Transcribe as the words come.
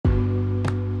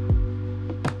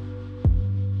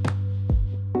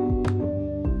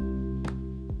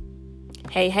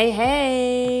Hey, hey,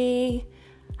 hey.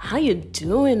 How you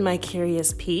doing, my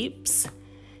curious peeps?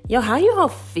 Yo, how you all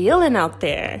feeling out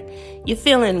there? You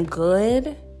feeling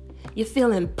good? You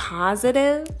feeling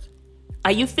positive?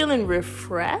 Are you feeling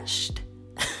refreshed?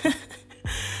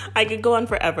 I could go on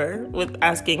forever with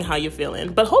asking how you're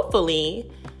feeling, but hopefully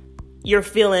you're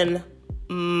feeling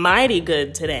mighty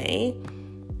good today.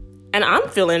 And I'm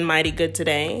feeling mighty good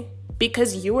today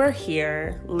because you are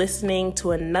here listening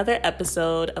to another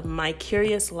episode of My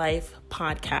Curious Life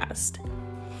podcast.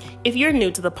 If you're new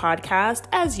to the podcast,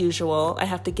 as usual, I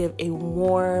have to give a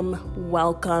warm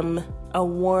welcome, a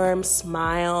warm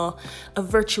smile, a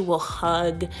virtual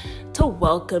hug to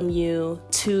welcome you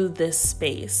to this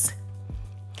space.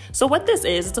 So what this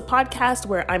is, it's a podcast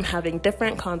where I'm having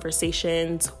different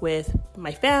conversations with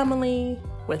my family,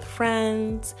 with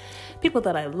friends, people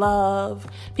that I love,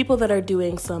 people that are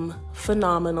doing some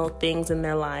phenomenal things in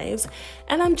their lives.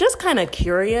 And I'm just kind of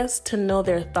curious to know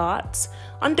their thoughts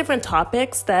on different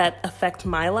topics that affect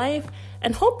my life.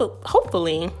 And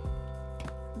hopefully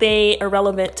they are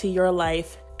relevant to your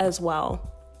life as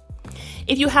well.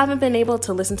 If you haven't been able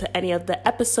to listen to any of the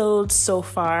episodes so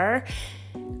far,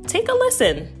 take a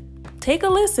listen. Take a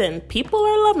listen. People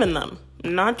are loving them.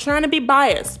 I'm not trying to be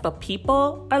biased, but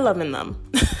people are loving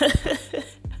them.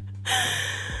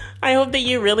 I hope that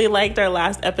you really liked our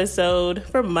last episode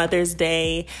for Mother's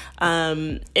Day.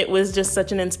 It was just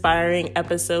such an inspiring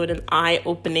episode, an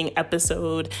eye-opening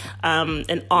episode,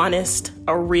 an honest,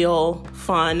 a real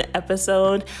fun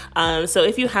episode. So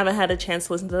if you haven't had a chance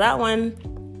to listen to that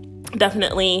one,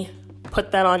 definitely put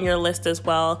that on your list as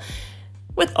well,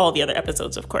 with all the other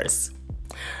episodes, of course.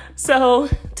 So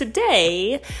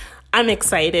today, I'm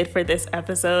excited for this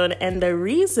episode, and the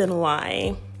reason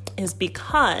why is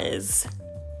because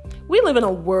we live in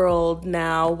a world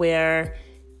now where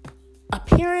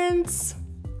appearance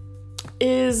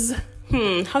is,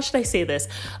 how should I say this?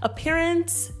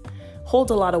 Appearance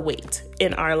holds a lot of weight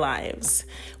in our lives.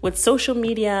 With social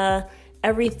media,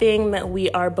 everything that we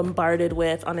are bombarded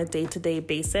with on a day-to-day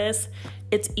basis,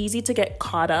 it's easy to get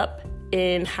caught up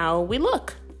in how we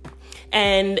look.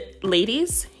 And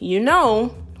ladies,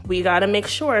 we gotta make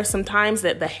sure sometimes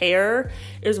that the hair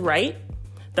is right,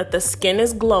 that the skin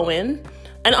is glowing.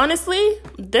 And honestly,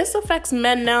 this affects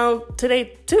men now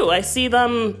today too. I see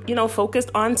them,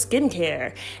 focused on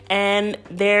skincare and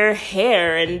their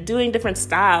hair and doing different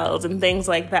styles and things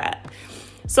like that.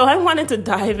 So I wanted to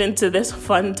dive into this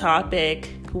fun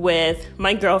topic with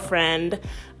my girlfriend,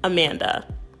 Amanda.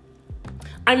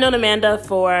 I've known Amanda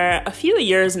for a few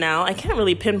years now. I can't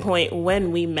really pinpoint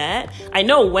when we met. I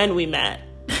know when we met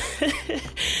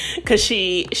because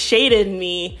she shaded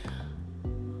me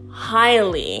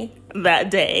highly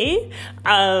that day.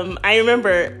 I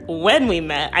remember when we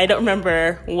met. I don't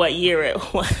remember what year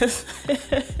it was.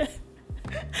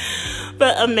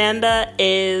 But Amanda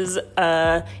is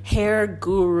a hair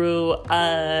guru,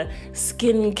 a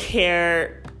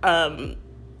skincare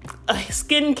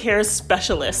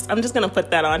specialist. I'm just going to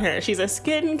put that on her. She's a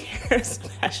skincare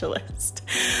specialist.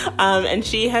 And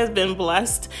she has been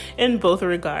blessed in both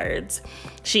regards.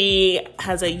 She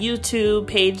has a YouTube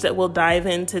page that we'll dive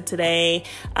into today.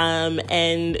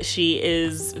 And she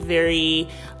is very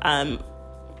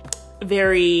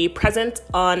present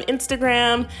on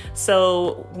Instagram.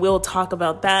 So we'll talk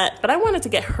about that. But I wanted to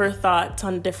get her thoughts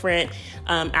on different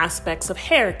aspects of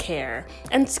hair care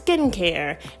and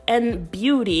skincare and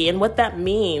beauty and what that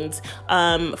means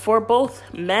for both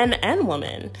men and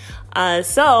women.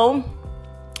 So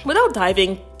without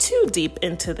diving too deep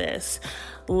into this,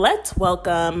 let's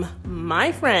welcome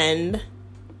my friend,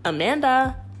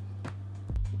 Amanda.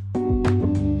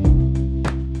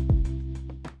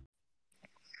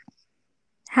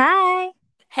 Hi.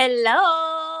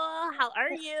 Hello. How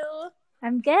are you?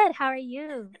 I'm good. How are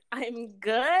you? I'm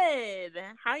good.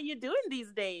 How are you doing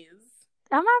these days?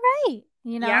 I'm all right.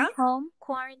 Yeah? Home,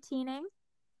 quarantining.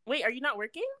 Wait, are you not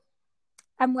working?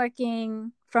 I'm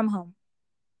working from home.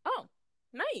 Oh,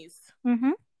 nice.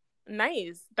 Mm-hmm.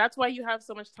 Nice. That's why you have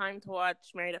so much time to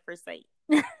watch Married at First Sight.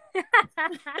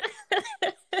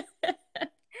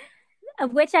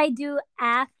 Which I do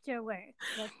after work.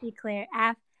 Let's be clear.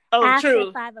 After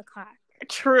true. 5 o'clock.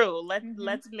 True.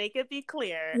 Let's make it be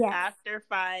clear. Yes. After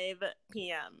 5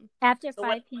 p.m. After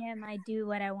 5 p.m., I do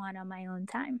what I want on my own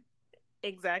time.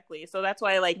 Exactly. So that's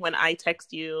why, when I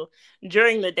text you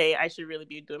during the day, I should really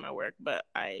be doing my work, but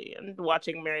I am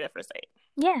watching Married at First Sight.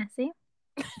 Yeah, see?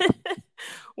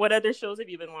 What other shows have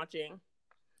you been watching?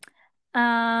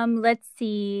 Let's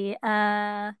see.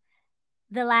 The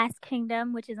Last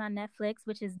Kingdom, which is on Netflix,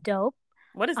 which is dope.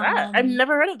 What is that? I've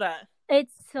never heard of that.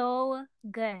 It's so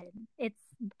good. It's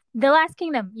The Last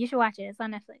Kingdom. You should watch it. It's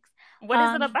on Netflix. What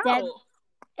is it about?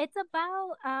 It's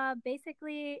about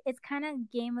basically it's kind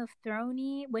of Game of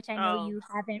Thrones-y, which I know you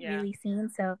haven't really seen,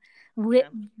 so we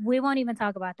won't even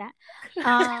talk about that.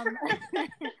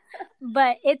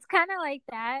 But it's kind of like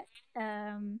that,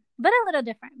 but a little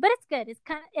different. But it's good.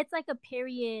 It's like a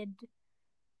period,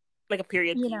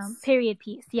 period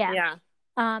piece. Yeah. Yeah.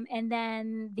 And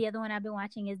then the other one I've been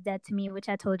watching is Dead to Me, which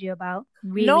I told you about.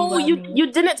 Really no,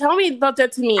 you didn't tell me about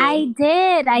Dead to Me. I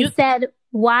did. I said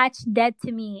watch Dead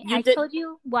to Me. Told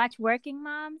you watch Working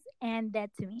Moms and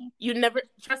Dead to Me. You never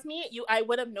trust me. I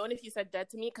would have known if you said Dead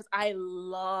to Me because I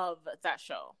love that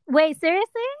show. Wait,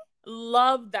 seriously?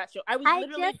 Love that show. I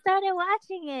just started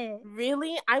watching it.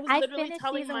 Really? I was literally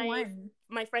telling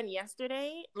my friend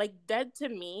yesterday, like Dead to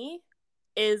Me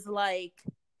is like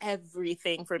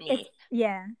everything for me.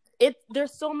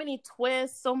 There's so many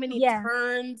twists, so many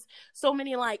turns, so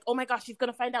many like, oh my gosh, she's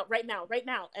gonna find out right now,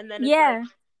 and then it's like,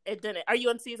 it didn't. Are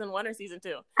you on season 1 or season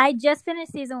 2? I just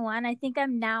finished season 1. I think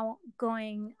I'm now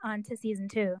going on to season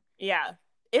 2. Yeah,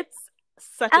 it's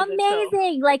such a amazing. Good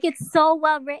show. Like it's so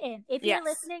well written. If you're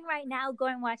listening right now, go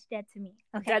and watch Dead to Me.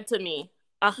 Okay, Dead to Me,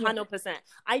 100%.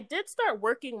 I did start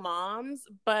Working Moms,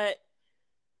 but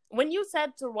when you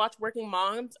said to watch Working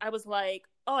Moms, I was like,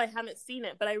 oh, I haven't seen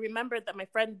it. But I remembered that my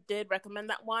friend did recommend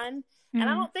that one. And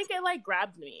I don't think it like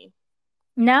grabbed me.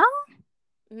 No,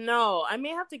 I may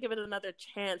have to give it another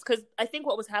chance. Because I think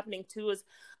what was happening too is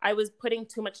I was putting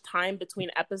too much time between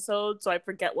episodes. So I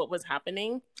forget what was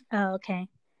happening. Oh, okay.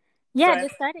 Yeah,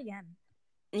 just start again.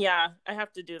 Yeah, I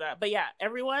have to do that. But yeah,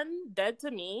 everyone, Dead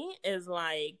to Me is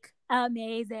like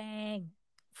amazing.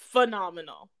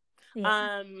 Phenomenal.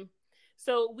 Yeah.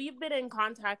 So we've been in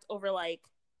contact over like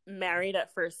Married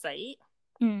at First Sight.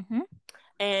 Mm-hmm.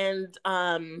 And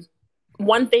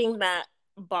one thing that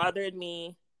bothered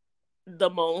me the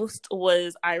most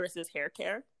was Iris's hair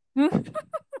care.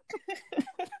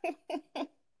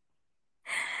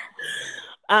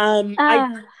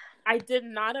 I did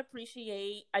not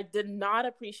appreciate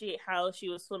how she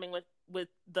was swimming with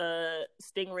the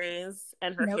stingrays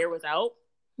and her hair was out.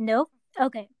 Nope.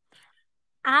 Okay.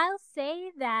 I'll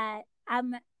say that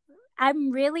I'm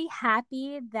really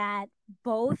happy that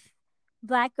both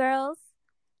Black girls,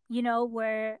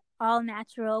 were all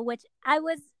natural, which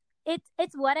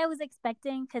it's what I was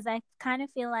expecting, because I kind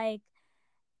of feel like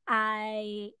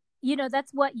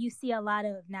that's what you see a lot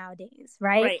of nowadays,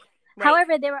 right?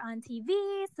 However, they were on TV,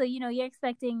 so you're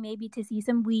expecting maybe to see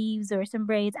some weaves or some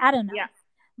braids. I don't know. Yeah.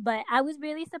 But I was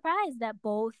really surprised that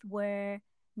both were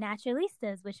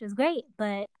naturalistas, which was great.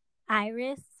 But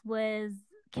Iris was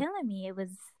killing me. It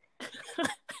was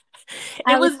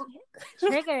I was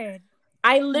triggered.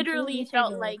 I literally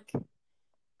felt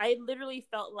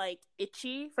like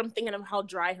itchy from thinking of how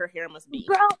dry her hair must be.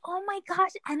 Bro, oh my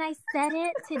gosh. And I said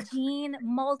it to Gene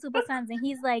multiple times, and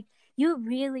he's like, you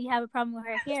really have a problem with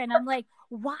her hair. And I'm like,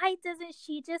 why doesn't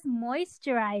she just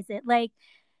moisturize it? Like,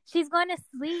 she's going to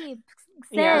sleep.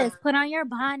 Sis, put on your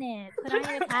bonnet, put on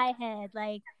your tie head.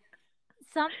 Like,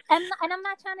 and I'm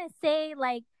not trying to say,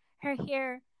 like, her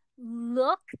hair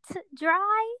looked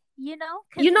dry,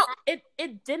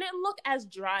 it didn't look as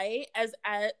dry as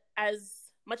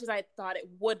much as I thought it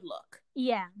would look.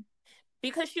 Yeah.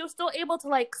 Because she was still able to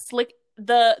like slick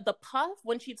the puff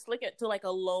when she'd slick it to like a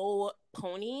low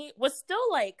pony was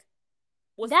still like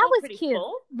that was cute.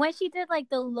 Full. When she did like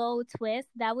the low twist,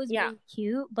 that was really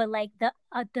cute. But like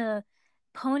the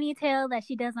ponytail that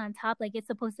she does on top, like it's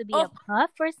supposed to be a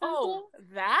puff or something. Oh,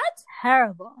 that?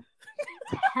 Terrible.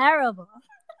 Terrible.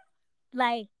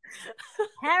 Like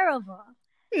terrible.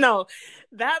 No,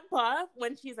 that puff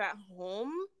when she's at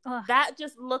home, that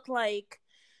just looked like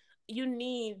you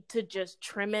need to just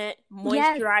trim it,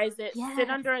 moisturize it, sit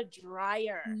under a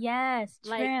dryer. Yes,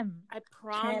 trim. I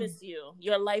promise you,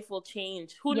 your life will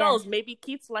change. Who knows? Maybe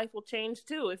Keith's life will change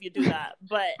too if you do that.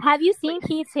 But have you seen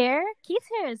Keith's hair? Keith's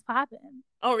hair is popping.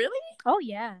 Oh, really? Oh,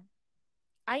 yeah.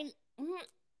 I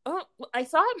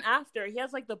saw him after. He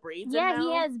has like the braids. Yeah,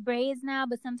 he has braids now,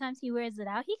 but sometimes he wears it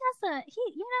out. He got nice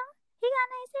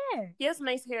hair. He has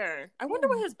nice hair. I wonder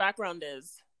what his background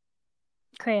is.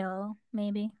 Creole,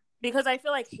 maybe. Because I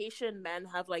feel like Haitian men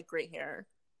have like great hair.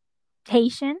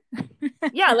 Haitian?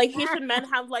 Yeah, like Haitian men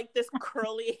have like this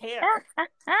curly hair.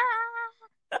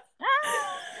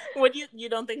 What you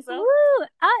don't think so? Woo!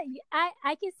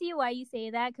 I can see why you say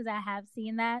that, because I have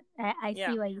seen that. I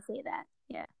see why you say that.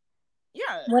 Yeah.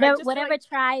 Yeah. Whatever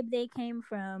tribe they came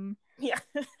from. Yeah.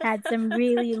 Had some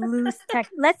really loose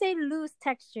let's say loose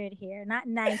textured hair, not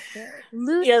nice hair.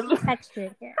 Loose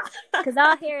textured hair. Because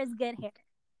all hair is good hair.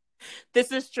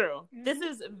 This is true. Mm-hmm. This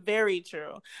is very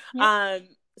true. Yeah.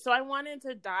 So I wanted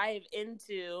to dive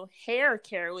into hair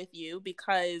care with you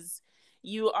because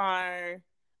you are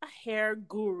a hair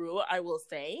guru, I will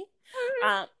say.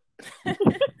 Um,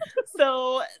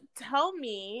 so tell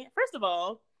me, first of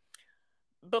all,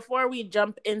 before we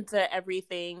jump into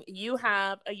everything, you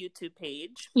have a YouTube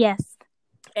page. Yes.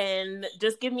 And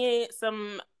just give me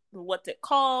some, what's it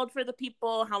called for the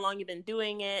people, how long you've been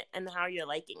doing it, and how you're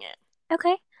liking it.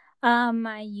 Okay.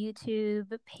 My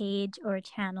YouTube page or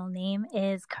channel name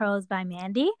is Curls by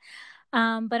Mandy. But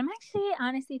I'm actually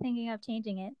honestly thinking of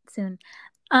changing it soon.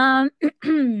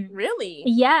 Really?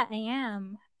 Yeah, I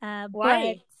am.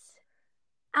 Why?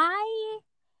 But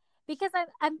because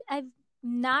I've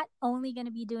not only going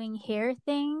to be doing hair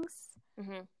things,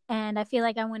 Mm-hmm. and I feel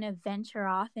like I want to venture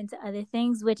off into other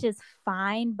things, which is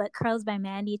fine. But Curls by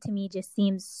Mandy to me just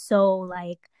seems so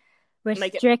like Like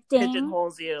it restricting.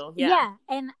 pigeonholes you. Yeah.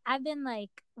 And I've been like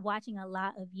watching a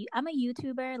lot of you. I'm a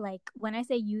YouTuber. Like when I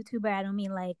say YouTuber, I don't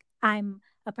mean like I'm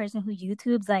a person who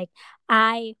YouTubes. Like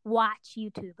I watch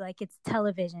YouTube. Like it's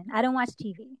television. I don't watch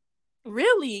TV.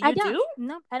 Really? I You don't. do?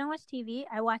 No, I don't watch TV.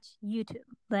 I watch YouTube.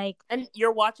 Like, And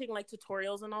you're watching like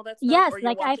tutorials and all that stuff? yes, Or you're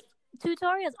like watching...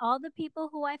 tutorials. All the people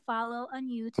who I follow on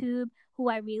YouTube, who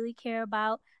I really care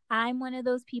about, I'm one of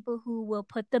those people who will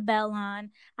put the bell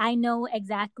on. I know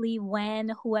exactly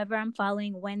when whoever I'm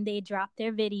following, when they drop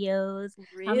their videos.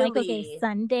 I'm like, okay, Really?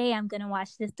 Sunday I'm gonna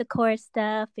watch this decor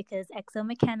stuff because Exo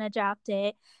McKenna dropped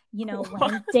it. You know,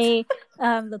 What? Wednesday,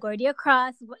 LaGuardia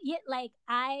Cross. Yeah, like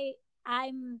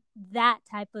I'm that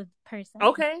type of person.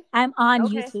 Okay. I'm on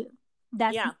Okay. YouTube.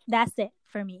 That's it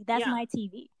for me. That's Yeah. my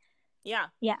TV. Yeah.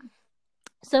 Yeah.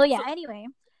 So yeah, anyway,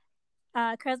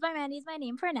 Curls by Mandy is my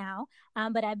name for now.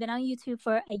 But I've been on YouTube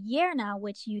for a year now,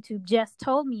 which YouTube just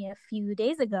told me a few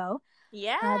days ago.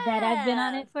 Yeah. That I've been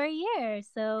on it for a year.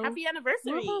 So happy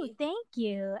anniversary. Woohoo, thank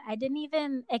you. I didn't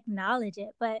even acknowledge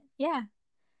it, but yeah.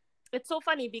 It's so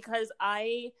funny because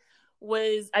I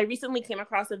recently came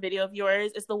across a video of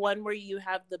yours. It's the one where you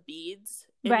have the beads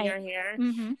in your hair,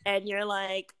 and you're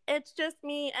like, it's just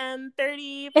me and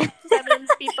 37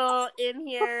 people in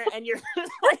here, and you're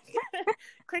like,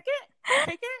 cricket.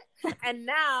 And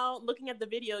now looking at the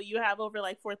video, you have over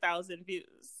like 4,000 views.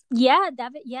 Yeah,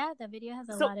 that video has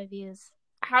a lot of views.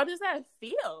 How does that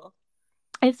feel?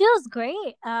 It feels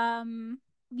great.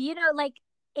 You know, like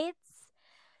it's,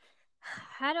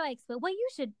 how do I explain? Well,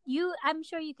 I'm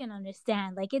sure you can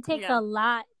understand. Like it takes a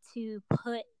lot to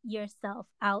put yourself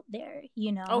out there,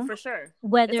 you know? Oh, for sure.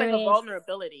 Whether it's like a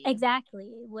vulnerability.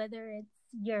 Exactly. Whether it's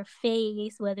your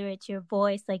face, whether it's your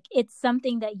voice, like it's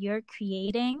something that you're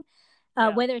creating.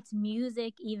 Whether it's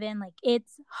music, even, like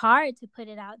it's hard to put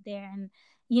it out there. And,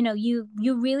 you know, you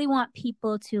really want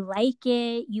people to like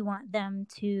it. You want them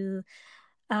to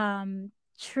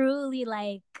truly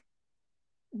like,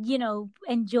 you know,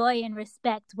 enjoy and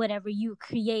respect whatever you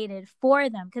created for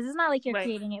them, because it's not like you're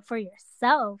creating it for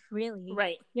yourself, really.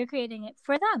 Right. You're creating it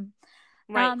for them.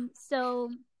 Right. So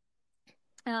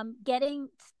getting,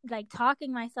 like,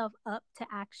 talking myself up to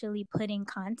actually putting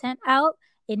content out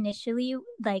initially,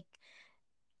 like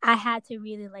I had to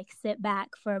really like sit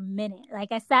back for a minute.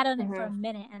 Like I sat on it for a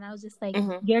minute and I was just like,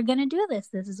 you're gonna do this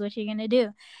is what you're gonna do.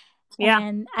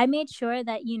 And I made sure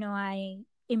that, you know, I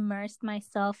immersed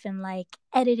myself in like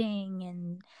editing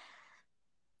and,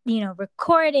 you know,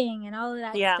 recording and all of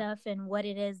that stuff, and what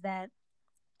it is that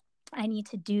I need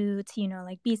to do to, you know,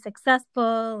 like be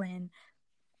successful and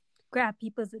grab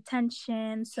people's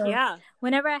attention. So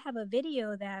whenever I have a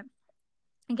video that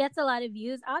gets a lot of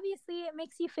views, obviously it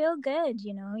makes you feel good,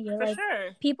 you know. You're for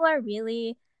like, people are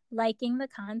really liking the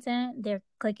content, they're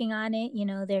clicking on it, you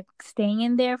know, they're staying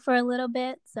in there for a little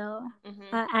bit. So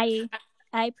I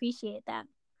appreciate that.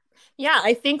 Yeah,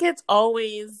 I think it's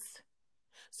always,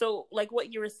 so like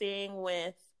what you were saying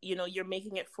with, you know, you're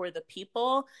making it for the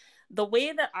people. The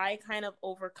way that I kind of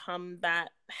overcome that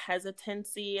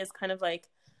hesitancy is kind of like,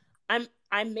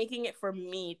 I'm making it for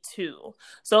me too.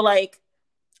 So like,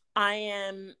 I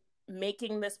am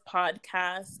making this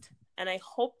podcast and I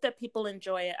hope that people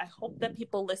enjoy it. I hope that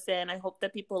people listen. I hope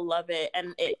that people love it.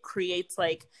 And it creates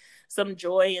like some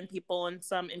joy in people and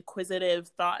some inquisitive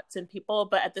thoughts in people.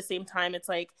 But at the same time, it's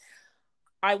like,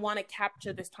 I want to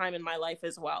capture this time in my life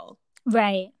as well.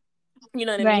 Right. You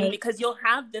know what I mean? Because you'll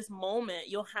have this moment,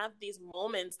 you'll have these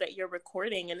moments that you're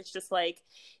recording, and it's just like,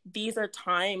 these are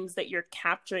times that you're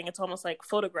capturing. It's almost like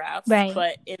photographs,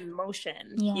 but in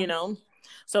motion, you know?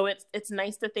 So it's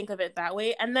nice to think of it that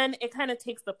way. And then it kind of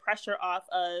takes the pressure off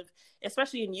of,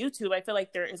 especially in YouTube, I feel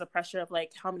like there is a pressure of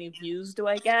like, how many views do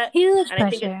I get? Huge and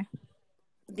pressure.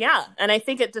 And I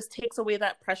think it just takes away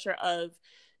that pressure of,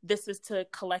 this is to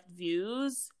collect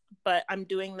views. but I'm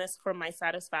doing this for my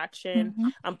satisfaction. Mm-hmm.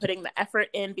 I'm putting the effort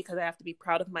in because I have to be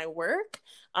proud of my work.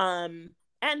 And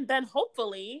then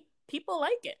hopefully people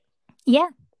like it. Yeah.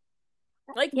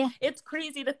 Like, Yeah. it's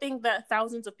crazy to think that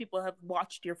thousands of people have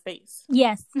watched your face.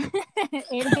 Yes. It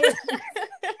is.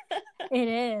 It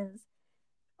is.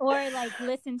 Or like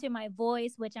listen to my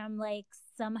voice, which I'm like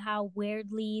somehow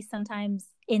weirdly sometimes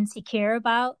insecure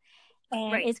about.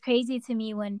 And Right. it's crazy to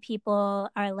me when people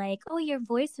are like, "Oh, your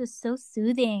voice was so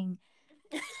soothing.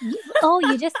 Oh,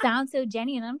 you just sound so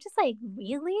genuine." I'm just like,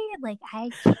 really? Like I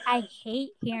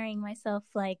hate hearing myself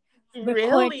like record.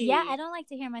 Really? Yeah, I don't like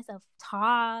to hear myself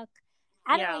talk.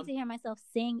 I don't Yeah. like to hear myself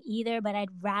sing either, but I'd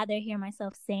rather hear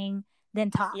myself sing than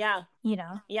talk. Yeah. You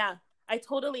know? Yeah. I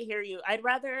totally hear you. I'd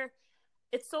rather,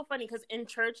 it's so funny because in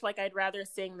church, like, I'd rather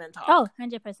sing than talk. Oh,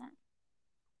 100%.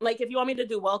 Like, if you want me to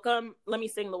do welcome, let me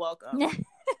sing the welcome.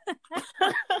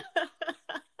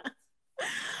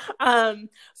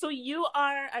 So you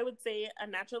are, I would say, a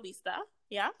naturalista.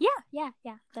 Yeah?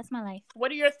 Yeah. That's my life. What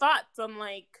are your thoughts on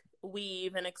like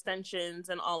weave and extensions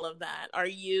and all of that? Are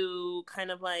you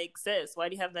kind of like, sis, why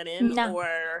do you have that in? No.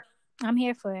 Or I'm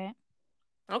here for it.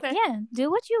 okay. Yeah,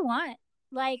 do what you want.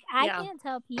 Like, I Yeah. can't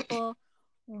tell people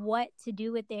what to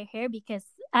do with their hair because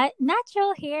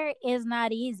natural hair is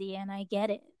not easy, and I get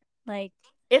it. Like,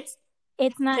 It's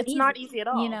not not easy at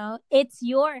all. You know, it's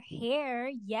your hair,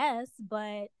 yes,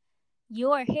 but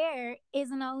your hair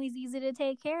isn't always easy to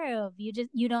take care of.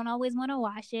 You don't always want to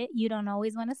wash it. You don't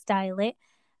always want to style it.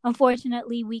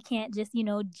 Unfortunately, we can't just,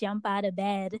 jump out of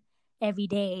bed every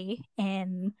day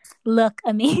and look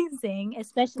amazing,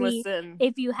 especially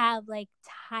if you have like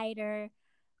tighter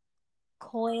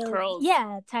coiled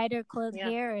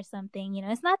hair or something.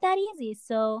 It's not that easy.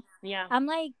 So yeah, I'm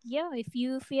like, if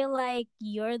you feel like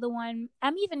you're the one,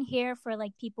 I'm even here for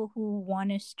like people who want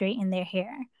to straighten their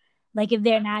hair. Like if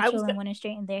they're natural and want to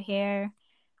straighten their hair.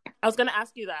 I was gonna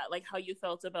ask you that, like how you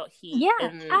felt about heat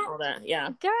and all that. Yeah,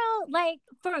 girl, like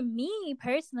for me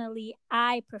personally,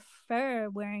 I prefer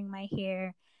wearing my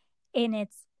hair in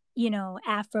its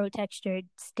afro textured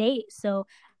state. So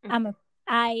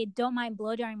I don't mind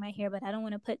blow drying my hair, but I don't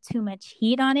want to put too much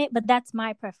heat on it. But that's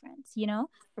my preference,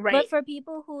 Right. But for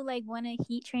people who like want to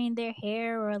heat train their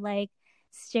hair or like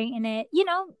straighten it, do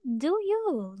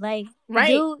you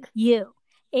do you?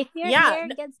 If your hair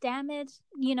gets damaged,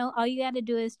 all you got to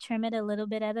do is trim it a little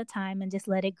bit at a time and just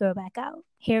let it grow back out.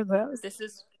 Hair grows. This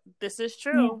is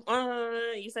true.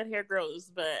 Yeah. You said hair grows,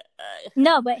 but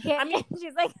no, but hair. I mean,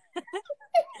 she's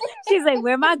like,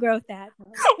 where my growth at?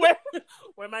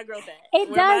 Where my growth at?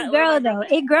 It does grow though.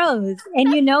 It grows,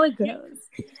 and it grows.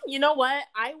 You know what?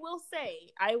 I will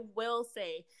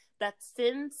say that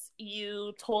since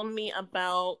you told me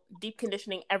about deep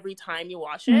conditioning every time you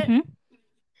wash it,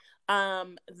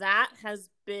 that has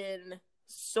been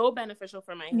so beneficial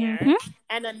for my hair.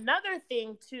 And another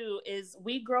thing too is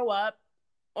we grow up,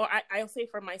 or I'll say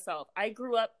for myself, I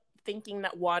grew up thinking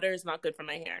that water is not good for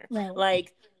my hair. Right.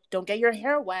 Like, don't get your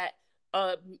hair wet.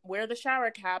 Wear the shower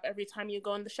cap every time you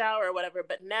go in the shower or whatever.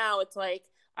 But now it's like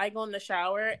I go in the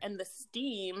shower and the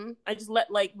steam, I just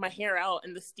let like my hair out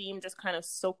and the steam just kind of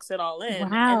soaks it all in.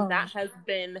 Wow. And that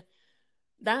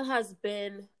has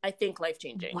been, I think,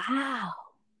 life-changing. Wow.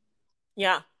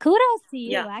 Yeah. Kudos to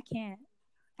you. Yeah. I can't.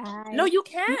 No, you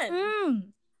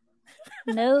can.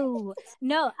 No,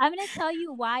 I'm going to tell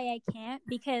you why I can't,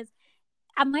 because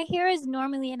my hair is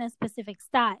normally in a specific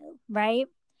style, right?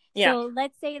 Yeah. So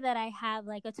let's say that I have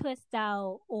like a twist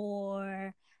out,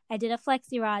 or I did a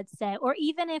flexi rod set, or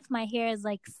even if my hair is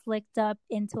like slicked up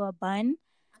into a bun,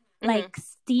 like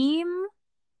steam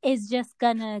is just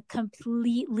gonna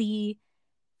completely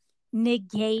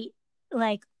negate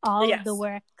like all of the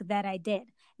work that I did.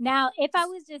 Now, if I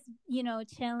was just,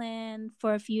 chilling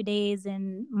for a few days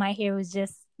and my hair was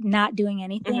just not doing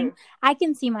anything, I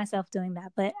can see myself doing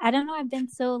that. But I don't know. I've been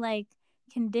so like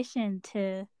conditioned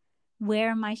to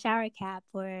wear my shower cap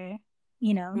or,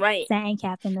 satin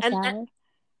cap in the shower. And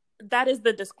that is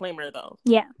the disclaimer, though.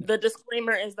 Yeah. The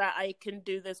disclaimer is that I can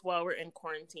do this while we're in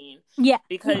quarantine. Yeah.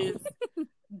 Because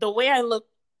the way I look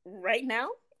right now,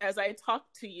 as I talk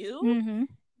to you,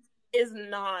 is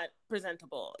not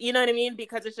presentable. You know what I mean?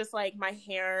 Because it's just like my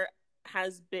hair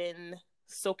has been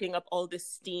soaking up all this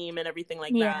steam and everything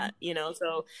like that,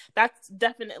 so that's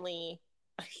definitely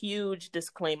a huge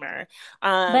disclaimer.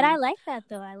 But I like that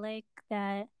though. I like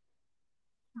that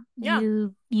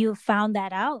you found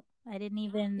that out. I didn't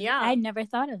even I never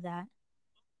thought of that.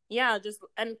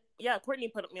 Courtney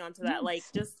put me onto that. Like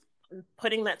just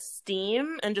putting that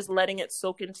steam and just letting it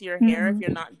soak into your hair if you're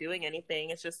not doing anything.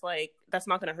 It's just like, that's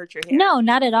not going to hurt your hair. No,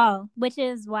 not at all. Which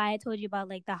is why I told you about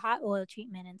like the hot oil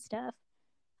treatment and stuff.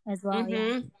 as well. Yeah.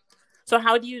 Mm-hmm. So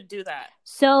how do you do that?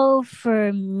 So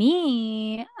for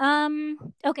me,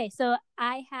 okay, so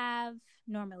I have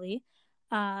normally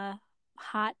a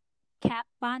hot cap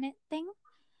bonnet thing.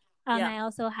 Yeah. I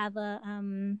also have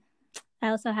a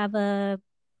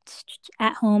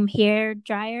at home hair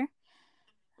dryer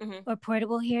Mm-hmm. or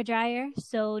portable hair dryer.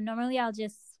 So normally I'll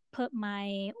just put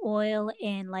my oil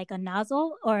in like a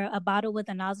nozzle or a bottle with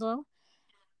a nozzle,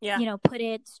 Yeah. put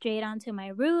it straight onto my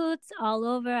roots all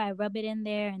over. I rub it in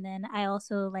there, and then I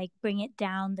also like bring it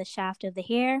down the shaft of the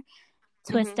hair,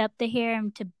 twist Mm-hmm. up the hair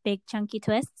into big chunky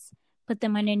twists, put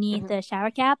them underneath Mm-hmm. the shower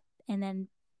cap, and then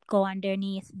go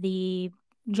underneath the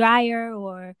dryer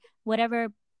or whatever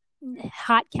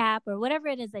hot cap or whatever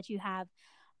it is that you have.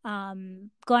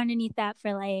 Go underneath that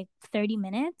for like 30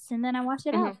 minutes, and then I wash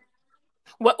it Mm-hmm. out.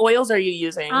 What oils are you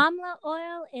using? Amla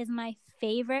oil is my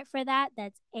favorite for that.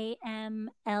 That's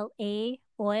AMLA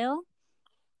oil.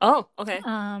 Oh, okay.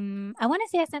 I want to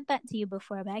say I sent that to you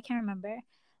before, but I can't remember.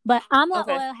 But amla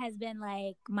Okay. oil has been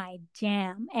like my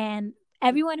jam, and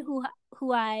everyone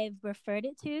who I've referred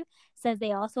it to says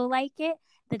they also like it.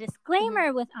 The disclaimer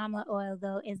Mm-hmm. with amla oil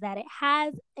though is that it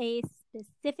has a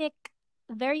specific,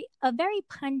 a very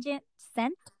pungent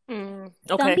scent. Some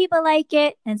Okay. people like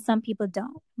it and some people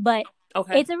don't, but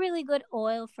Okay. it's a really good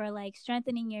oil for like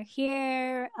strengthening your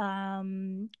hair,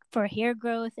 for hair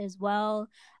growth as well.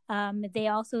 They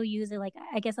also use it, like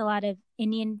I guess a lot of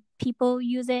Indian people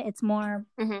use it. It's more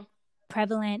Mm-hmm.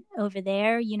 prevalent over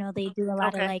there. They do a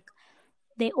lot of Okay. like,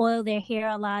 they oil their hair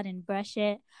a lot and brush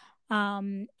it.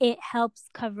 It helps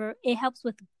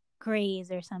with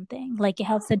grays or something. Like it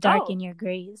helps to Oh. darken your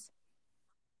grays.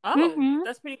 Oh, Mm-hmm.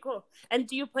 that's pretty cool. And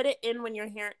do you put it in when your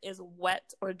hair is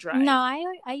wet or No, dry?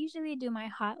 I usually do my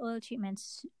hot oil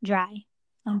treatments dry,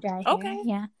 on dry hair. Okay.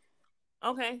 Yeah.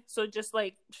 Okay. So just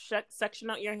like section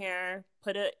out your hair,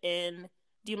 put it in.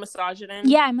 Do you massage it in?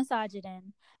 Yeah, I massage it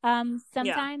in. Yeah.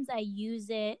 Sometimes I use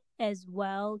it as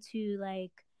well to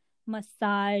like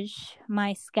massage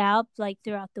my scalp like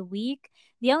throughout the week.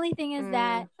 The only thing is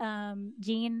that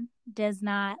Gene does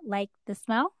not like the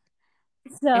smell.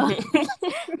 So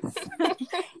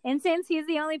and since he's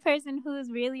the only person who's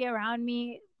really around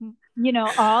me,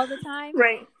 all the time,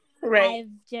 Right. Right. I've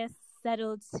just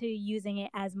settled to using it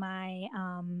as my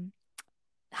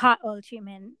hot oil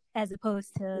treatment as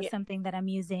opposed to Yeah. something that I'm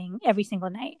using every single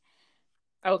night.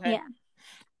 Okay. Yeah.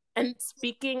 And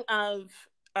speaking of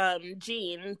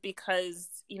Gene,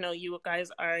 because you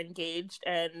guys are engaged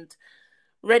and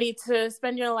ready to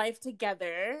spend your life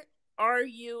together, are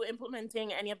you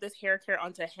implementing any of this hair care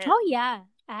onto him? Oh yeah,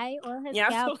 I oil his Yeah.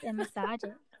 scalp and massage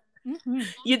it. Mm-hmm.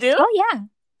 You do? Oh yeah,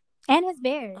 and his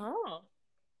beard. Oh,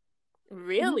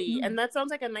 really? Mm-hmm. And that sounds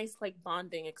like a nice like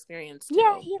bonding experience too.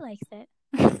 Yeah, he likes it.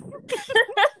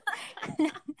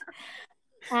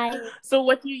 So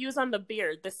what do you use on the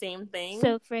beard? The same thing?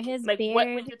 So for his like beard, what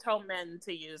would you tell men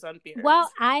to use on beards? Well,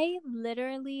 I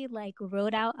literally like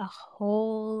wrote out a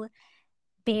whole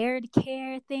beard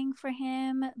care thing for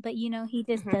him, but he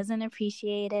just doesn't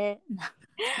appreciate it.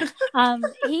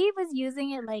 He was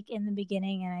using it like in the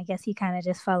beginning, and I guess he kind of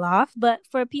just fell off. But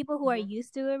for people who are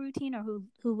used to a routine or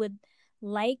who would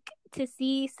like to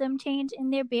see some change in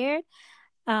their beard,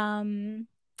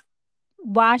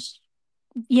 wash,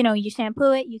 you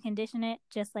shampoo it, you condition it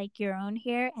just like your own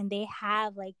hair, and they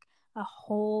have like a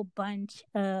whole bunch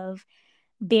of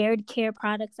beard care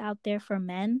products out there for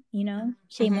men.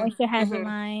 Shea Moisture has a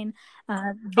line.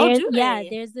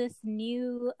 There's this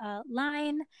new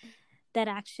line that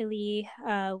actually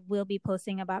we'll be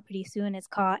posting about pretty soon. It's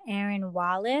called Aaron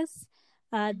Wallace.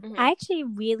 I actually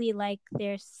really like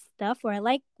their stuff, or I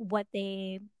like what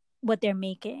they're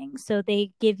making. So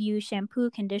they give you shampoo,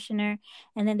 conditioner,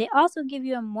 and then they also give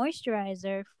you a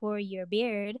moisturizer for your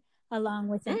beard along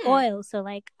with an oil. So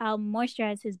like I'll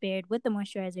moisturize his beard with the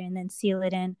moisturizer and then seal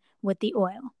it in with the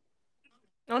oil.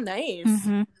 Oh, nice.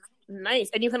 Mm-hmm. Nice.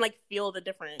 And you can like feel the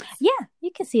difference. Yeah,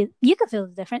 you can see it. You can feel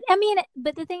the difference. I mean,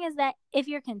 but the thing is that if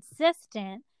you're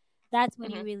consistent, that's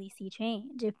when you really see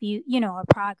change. If or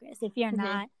progress. If you're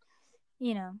not,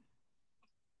 yeah,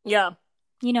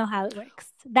 you know how it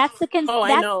works. That's the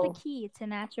the key to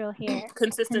natural hair.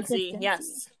 Consistency.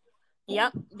 Yes.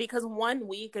 Yep. Because 1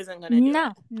 week isn't gonna do it.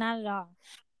 No, not at all.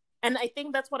 And I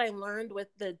think that's what I learned with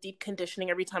the deep conditioning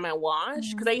every time I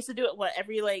wash. Because I used to do it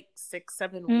every like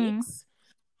 6-7 weeks.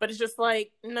 But it's just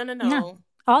like no.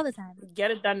 All the time.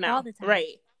 Get it done now. All the time.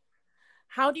 Right.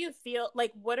 How do you feel?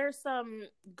 Like, what are some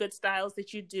good styles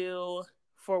that you do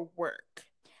for work?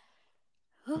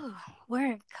 Ooh,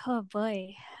 work. Oh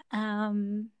boy.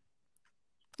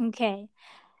 Okay.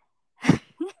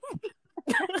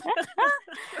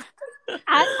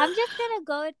 I'm just gonna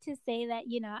go to say that,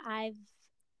 I've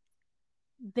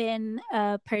been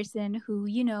a person who,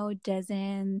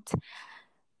 doesn't,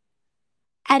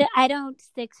 I don't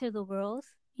stick to the rules.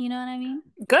 You know what I mean?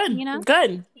 Good, You know?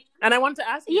 good. And I wanted to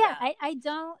ask you Yeah, that. I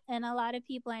don't. And a lot of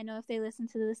people I know, if they listen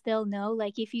to this, they'll know.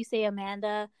 Like, if you say,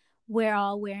 Amanda, we're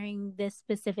all wearing this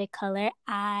specific color,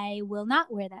 I will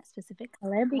not wear that specific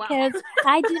color Wow. because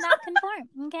I do not conform.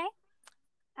 Okay.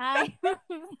 I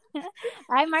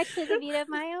I march to the beat of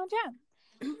my own drum.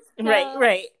 Right, So,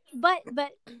 right. but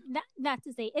not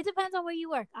to say, it depends on where you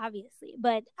work, obviously.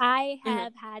 But I Mm-hmm.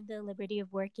 have had the liberty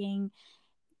of working,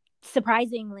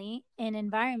 surprisingly, in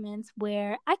environments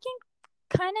where I can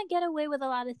kind of get away with a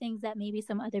lot of things that maybe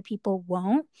some other people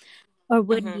won't or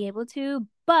wouldn't Mm-hmm. be able to.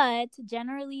 But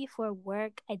generally for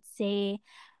work, I'd say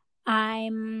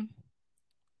I'm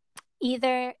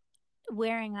either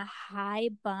wearing a high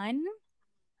bun,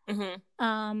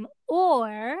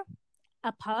 or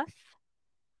a puff,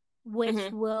 which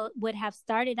Mm-hmm. would have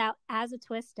started out as a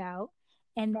twist out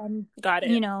and then, Got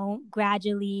it.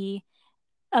 gradually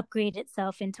upgrade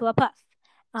itself into a puff.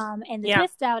 And the Yeah.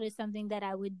 twist out is something that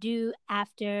I would do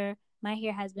after my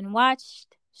hair has been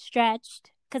washed,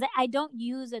 stretched, because I don't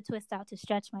use a twist out to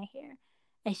stretch my hair.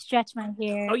 I stretch my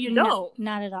hair. Oh, you don't?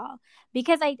 Not at all.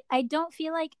 Because I don't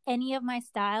feel like any of my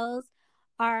styles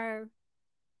are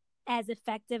as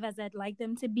effective as I'd like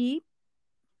them to be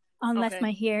unless Okay.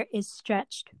 my hair is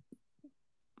stretched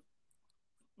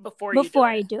Before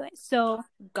I do it. So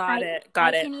Got I it.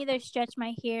 can either stretch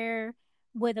my hair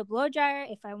with a blow dryer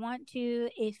if I want to.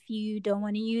 If you don't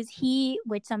want to use heat,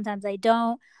 which sometimes I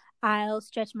don't, I'll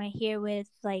stretch my hair with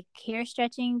like hair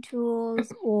stretching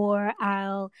tools, or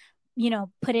I'll,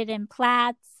 put it in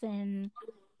plaits and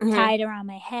tie it around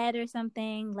my head or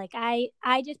something. Like I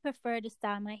just prefer to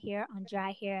style my hair on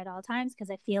dry hair at all times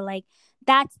because I feel like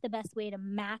that's the best way to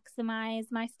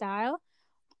maximize my style.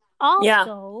 Yeah.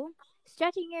 Also,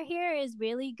 stretching your hair is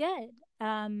really good.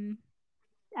 I'm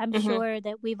sure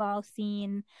that we've all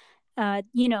seen,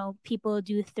 people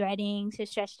do threading to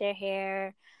stretch their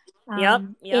hair. Yep.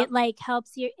 It like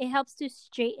it helps to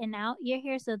straighten out your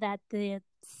hair so that the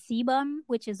sebum,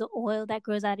 which is the oil that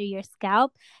grows out of your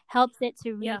scalp, helps it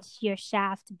to reach your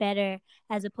shaft better,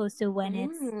 as opposed to when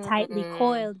it's tightly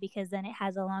coiled, because then it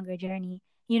has a longer journey,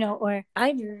 or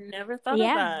I've never thought of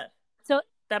that. So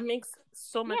that makes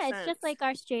so much sense. It's just like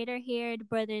our straighter haired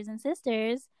brothers and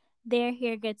sisters, their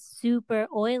hair gets super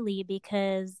oily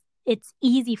because it's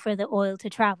easy for the oil to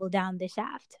travel down the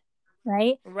shaft,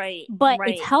 right? Right. But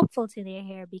it's helpful to their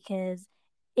hair because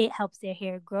it helps their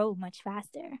hair grow much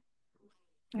faster.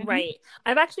 Right.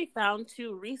 I've actually found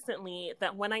too recently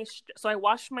that when I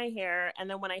wash my hair, and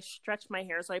then when I stretch my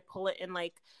hair, so I pull it in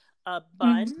like a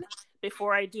bun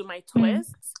before I do my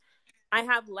twists, I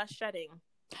have less shedding.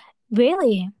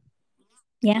 Really?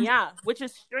 Yeah. Yeah, which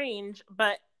is strange,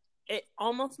 but it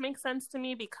almost makes sense to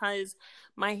me because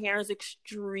my hair is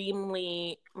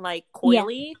extremely like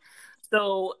coily. Yeah.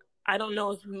 So I don't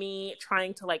know if me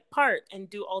trying to like part and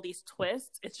do all these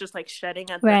twists, it's just like shedding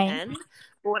at the end.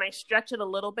 But when I stretch it a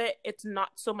little bit, it's not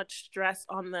so much stress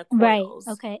on the coils.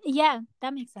 Right. Okay. Yeah,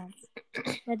 that makes sense.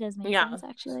 That does make sense,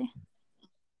 actually.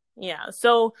 Yeah.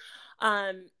 So,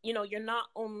 you're not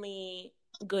only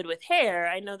good with hair,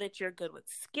 I know that you're good with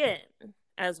skin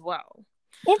as well.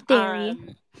 In theory.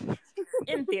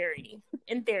 In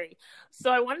theory.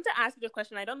 So I wanted to ask you a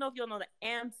question. I don't know if you'll know the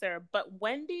answer, but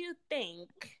when do you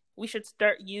think we should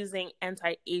start using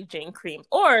anti-aging cream,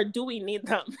 or do we need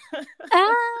them?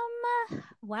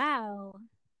 Wow.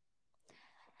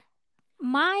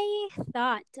 My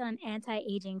thought on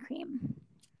anti-aging cream.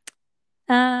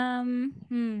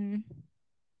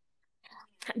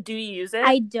 Do you use it?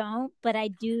 I don't, but I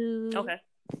do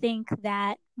think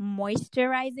that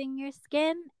moisturizing your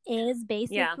skin is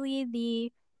basically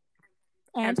the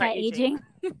anti-aging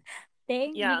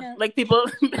thing. Yeah, like people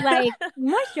like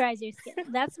moisturize your skin.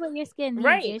 That's what your skin needs.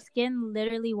 Right. Your skin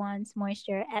literally wants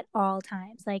moisture at all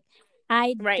times. Like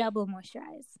I double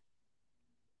moisturize.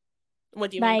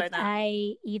 What do you mean by that?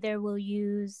 I either will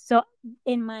use, so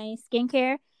in my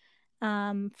skincare,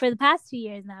 for the past 2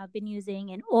 years now, I've been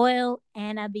using an oil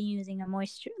and I've been using a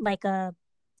moisture, like a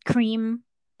cream,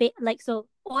 like, so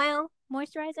oil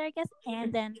moisturizer, I guess,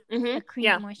 and then a cream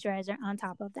moisturizer on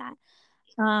top of that.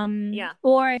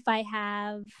 Or if I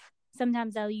have,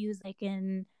 sometimes I'll use like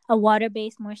a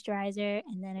water-based moisturizer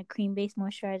and then a cream-based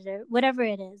moisturizer, whatever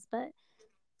it is. But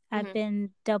I've been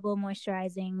double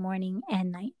moisturizing morning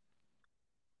and night.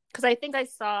 Because I think I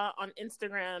saw on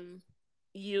Instagram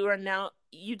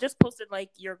you just posted like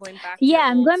you're going back to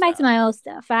I'm going back to my old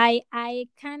stuff. I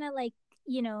kind of like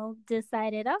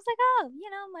decided, I was like, oh,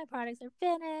 my products are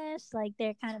finished. Like,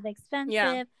 they're kind of Yeah.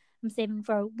 expensive. I'm saving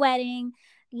for a wedding.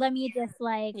 Let me just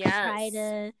like try Yes.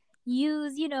 to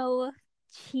use,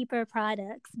 cheaper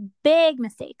products. Big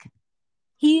mistake.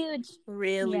 Huge. Yeah.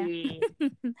 Really?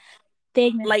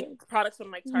 Big Like mistake. products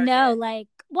from like No, Target. like,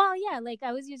 well, yeah, like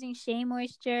I was using Shea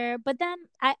Moisture, but then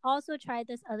I also tried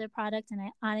this other product, and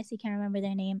I honestly can't remember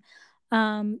their name.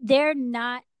 They're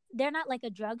not like a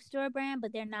drugstore brand,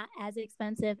 but they're not as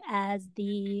expensive as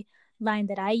the line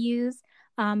that I use.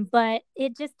 But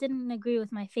it just didn't agree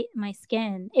with my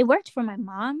skin. It worked for my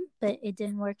mom, but it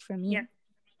didn't work for Yeah. me.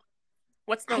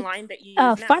 What's the I line that you use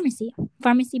now?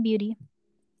 Pharmacy Beauty.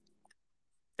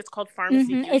 It's called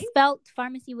Pharmacy Beauty? It's spelled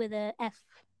pharmacy with a F,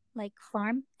 like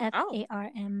farm, Oh.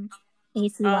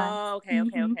 FARMACY. Oh, okay,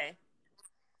 okay, okay.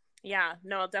 Yeah,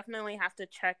 no, I'll definitely have to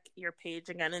check your page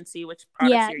again and see which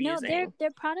products Yeah, you're no, using.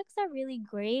 their products are really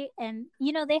great, and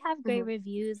they have great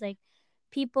reviews. Like,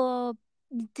 people,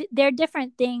 they're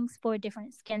different things for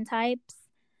different skin types.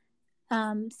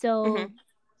 So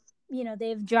Mm-hmm.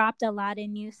 they've dropped a lot of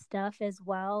new stuff as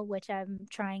well, which I'm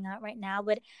trying out right now.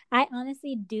 But I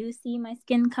honestly do see my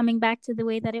skin coming back to the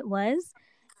way that it was.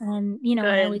 And when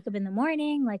I Good. wake up in the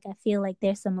morning, like, I feel like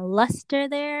there's some luster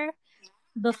there.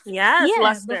 Yes, Yeah,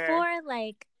 luster. before,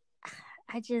 like,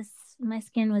 my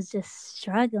skin was just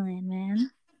struggling,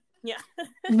 man. Yeah.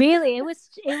 Really, it was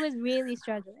really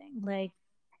struggling. Like,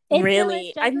 it still is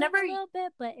Really? struggling a little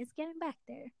bit, but it's getting back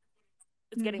there.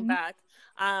 It's getting back.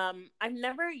 I've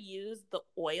never used the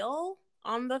oil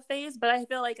on the face, but I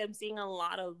feel like I'm seeing a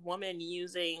lot of women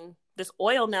using this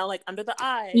oil now, like under the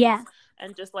eyes Yeah.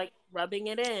 and just like rubbing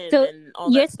it in So and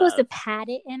all you're that supposed to stuff. pat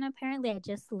it in, apparently. I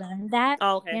just learned that.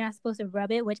 Oh, You're okay. not supposed to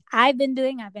rub it, which I've been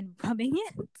doing. I've been rubbing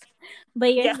it.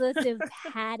 But you're Yeah. supposed to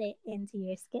pat it into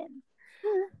your skin.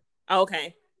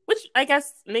 Okay. Which I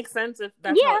guess makes sense if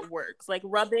that's how Yeah. it works. Like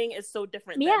rubbing is so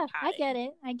different than Yeah, I get patting.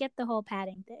 it. I get the whole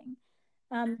patting thing.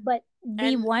 But the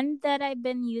And one that I've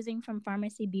been using from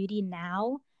Pharmacy Beauty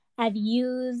now, I've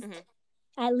used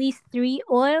at least 3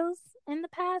 oils in the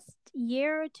past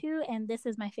year or two, and this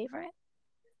is my favorite.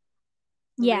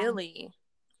 Yeah. really,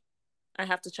 I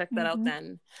have to check that out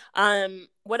Mm-hmm. then.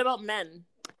 What about men?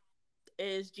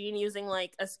 Is Gene using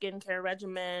like a skincare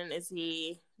regimen? Is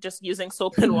he just using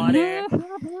soap and water?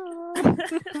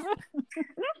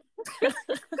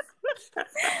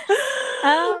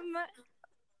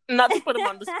 Not to put him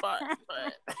on the spot,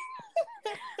 but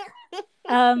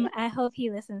I hope he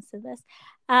listens to this.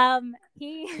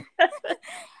 He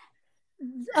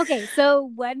Okay,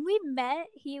 so when we met,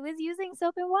 he was using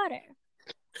soap and water.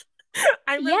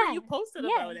 I remember you posted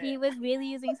about it. He was really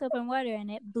using soap and water, and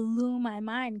it blew my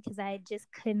mind because I just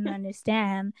couldn't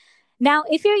understand. Now,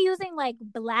 if you're using like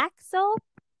black soap,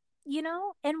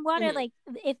 and water, like,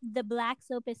 if the black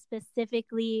soap is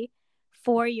specifically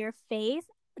for your face,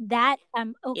 that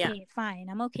I'm okay, fine.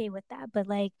 I'm okay with that. But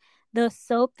like the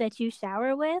soap that you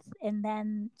shower with and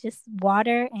then just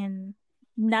water and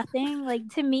nothing, like,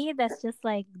 to me, that's just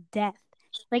like death.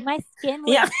 Like, my skin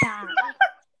would die.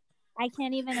 I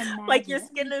can't even imagine. Like your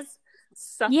skin is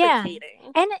Yeah.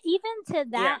 suffocating. And even to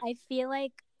that, I feel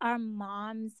like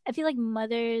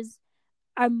mothers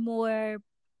are more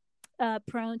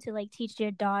prone to like teach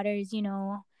their daughters,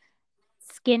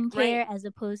 skincare as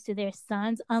opposed to their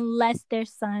sons, unless their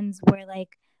sons were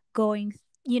like going,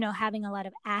 having a lot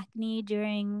of acne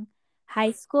during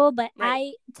high school. But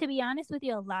to be honest with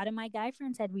you, a lot of my guy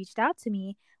friends had reached out to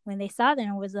me when they saw that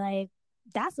and was like,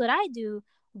 that's what I do.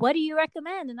 What do you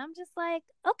recommend? And I'm just like,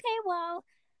 okay, well,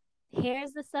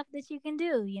 here's the stuff that you can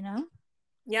do,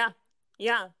 Yeah.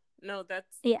 No,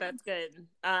 that's good.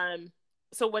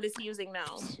 So what is he using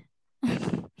now?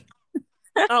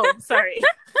 Oh, sorry.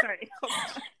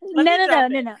 No.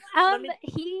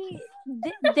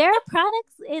 There are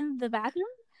products in the bathroom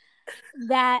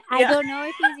that I don't know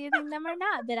if he's using them or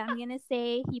not, but I'm gonna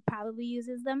say he probably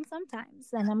uses them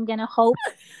sometimes, and I'm gonna hope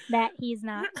that he's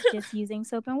not just using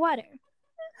soap and water.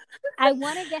 I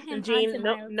want to get him Gene,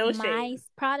 onto my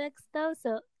products though,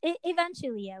 so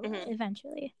eventually I will.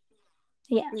 Eventually,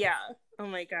 yeah. Oh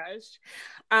my gosh.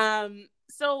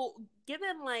 So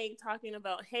given like talking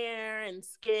about hair and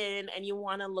skin and you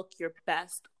want to look your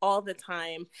best all the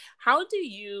time, how do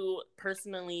you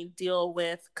personally deal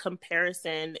with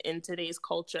comparison in today's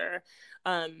culture?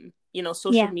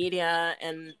 Social media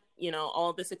and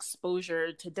all this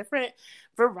exposure to different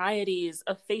varieties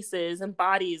of faces and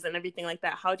bodies and everything like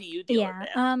that. How do you deal with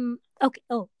it? Okay.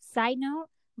 Oh, side note,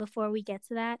 before we get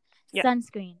to that,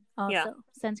 sunscreen also.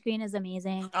 Sunscreen is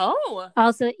amazing. Oh.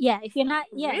 Also, if you're not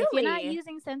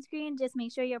using sunscreen, just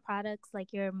make sure your products,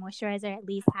 like your moisturizer, at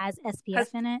least has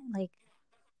SPF in it. Like,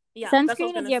 Yeah, that's what I was Sunscreen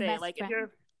is gonna your say. best Like if friend.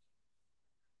 you're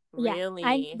Yeah, I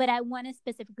really but I want to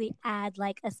specifically add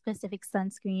like a specific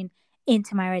sunscreen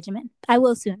into my regimen. I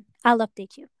will soon. I'll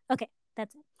update you. Okay,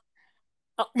 that's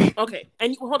oh, it. okay.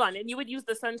 And hold on, and you would use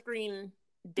the sunscreen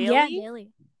Yeah, daily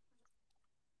daily.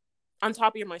 on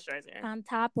top of your moisturizer. On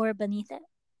top or beneath it.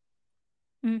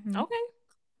 Mm-hmm. Okay.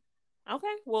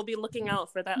 Okay. We'll be looking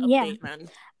out for that Yeah. update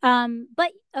then.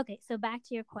 But okay, so back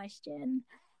to your question.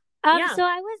 Yeah. So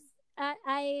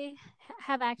I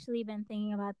have actually been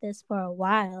thinking about this for a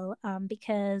while.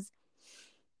 Because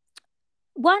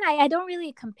one, I don't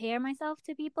really compare myself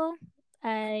to people.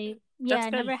 That's I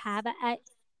good. never have.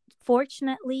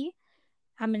 Fortunately,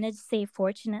 I'm gonna say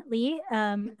fortunately, I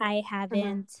Mm-hmm.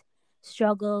 haven't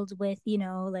struggled with,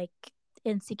 like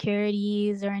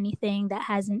insecurities or anything. That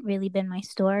hasn't really been my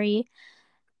story.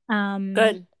 Um,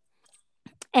 Good.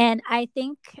 and I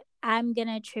think I'm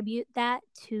gonna attribute that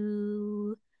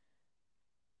to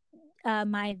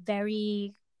my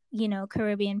very,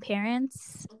 Caribbean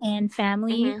parents and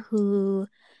family Mm-hmm. who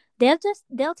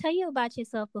they'll tell you about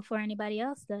yourself before anybody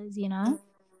else does. Mm-hmm.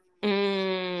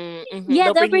 Yeah,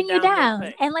 They'll they'll bring you bring you down real down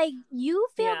quick. and like you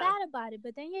feel Yeah. bad about it,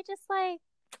 but then you're just like,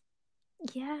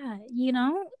 yeah,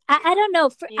 I don't know.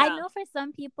 I Yeah. know for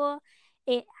some people,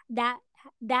 it that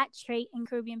trait in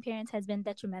Caribbean parents has been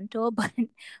detrimental, but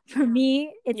for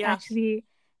me, it's Yeah. actually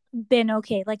been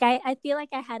okay. Like I feel like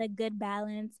I had a good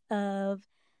balance of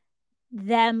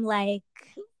them like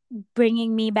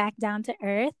bringing me back down to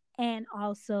earth and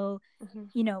also, Mm-hmm.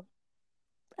 you know,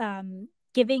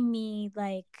 giving me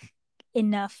like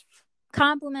enough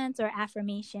compliments or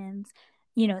affirmations,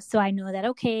 so I know that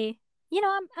okay,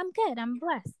 I'm good. I'm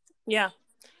blessed. Yeah.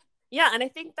 Yeah, and I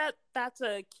think that that's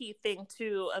a key thing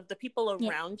too of the people Yeah.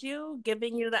 around you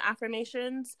giving you the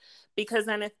affirmations, because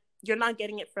then if you're not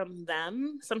getting it from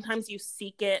them, sometimes you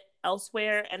seek it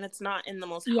elsewhere and it's not in the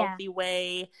most Yeah. healthy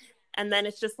way. And then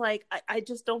it's just like, I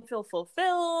just don't feel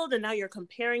fulfilled. And now you're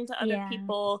comparing to other Yeah.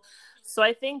 people. So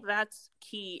I think that's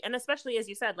key. And especially as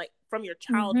you said, like from your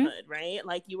Mm-hmm. childhood, right?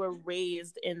 Like you were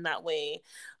raised in that way.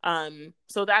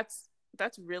 So that's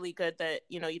really good that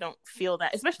you don't feel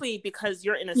that, especially because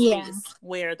you're in a Yeah. space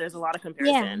where there's a lot of Yeah.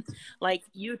 comparison. Like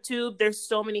YouTube, there's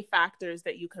so many factors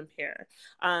that you compare,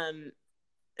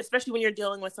 especially when you're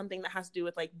dealing with something that has to do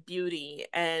with like beauty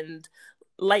and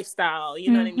lifestyle,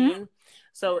 you know what I Mm-hmm. mean?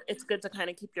 So it's good to kind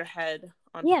of keep your head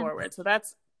on Yeah. forward. So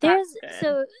that's good.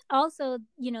 So also,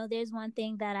 there's one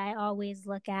thing that I always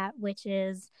look at, which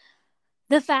is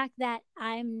the fact that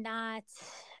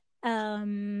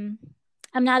um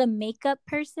I'm not a makeup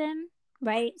person,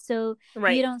 right? So you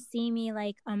Right. don't see me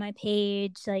like on my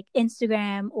page, like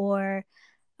Instagram or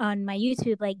on my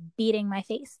YouTube, like beating my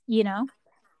face.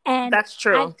 And That's I've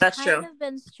true. That's kind true. of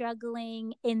been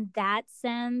struggling in that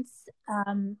sense.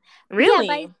 Yeah,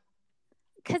 Really.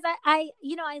 because I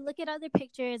look at other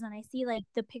pictures and I see like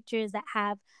the pictures that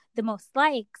have the most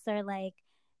likes are like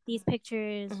these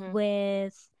pictures Mm-hmm.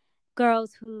 with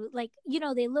girls who like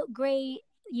they look great,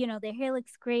 their hair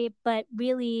looks great, but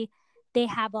really they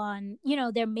have on,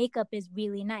 their makeup is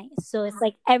really nice, so it's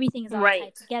like everything is all Right.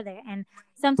 tied together. And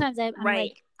sometimes I'm like,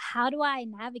 Right. how do I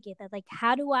navigate that? Like,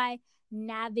 how do I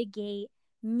navigate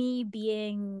me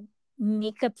being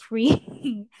makeup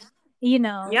free you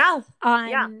know Yeah.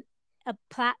 Yeah. on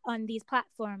on these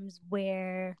platforms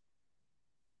where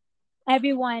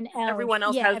everyone else Everyone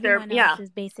else yeah has their, everyone else yeah. is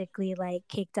basically like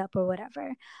caked up or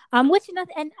whatever, which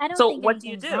nothing, and I don't So think what do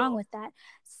you anything's wrong do? with that.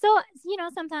 So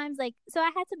sometimes, like, so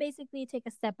I had to basically take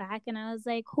a step back and I was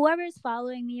like, whoever's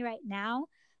following me right now,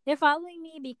 they're following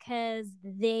me because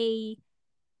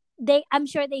I'm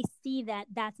sure they see that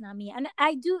that's not me. And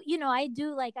I do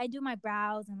my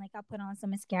brows and like I'll put on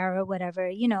some mascara or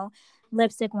whatever,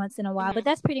 lipstick once in a while, but Mm-hmm.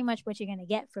 that's pretty much what you're gonna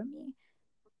get from me.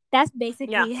 That's Yeah.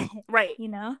 basically it, Right. you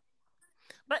know?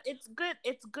 But it's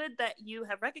good that you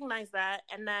have recognized that,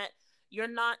 and that you're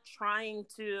not trying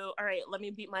to, all right, let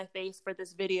me beat my face for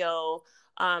this video,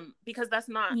 because that's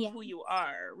not Yeah. who you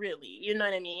are really, you know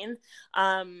what I mean?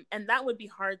 And that would be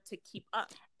hard to keep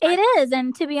up, I It find. is.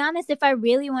 And to be honest, if I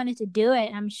really wanted to do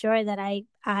it, I'm sure that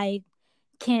I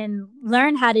can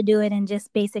learn how to do it and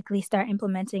just basically start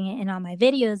implementing it in all my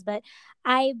videos. But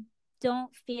I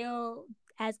don't feel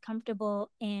as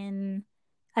comfortable in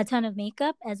a ton of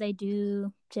makeup as I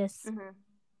do just Mm-hmm.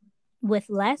 with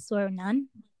less or none,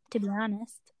 to be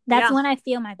honest. That's Yeah. when I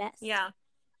feel my best. Yeah.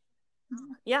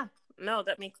 Yeah. No,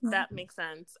 that makes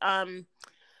sense.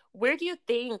 Where do you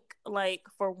think, like,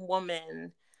 for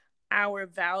women, our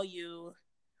value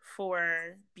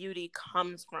for beauty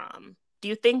comes from? Do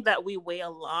you think that we weigh a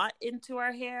lot into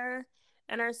our hair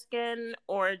and our skin,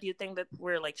 or do you think that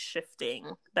we're like shifting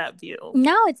that view?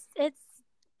 No, it's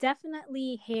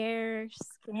definitely hair,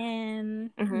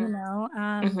 skin, Mm-hmm. you know.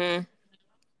 Mm-hmm.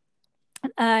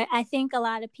 I think a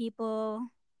lot of people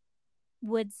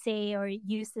would say or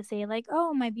used to say like,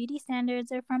 oh, my beauty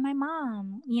standards are from my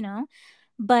mom, you know.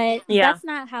 But Yeah. that's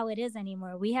not how it is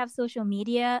anymore. We have social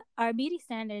media. Our beauty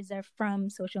standards are from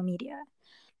social media.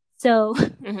 So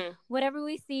Mm-hmm. whatever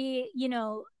we see, you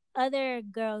know, other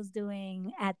girls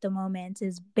doing at the moment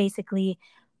is basically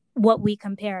what we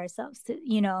compare ourselves to,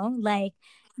 you know, like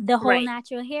the whole Right.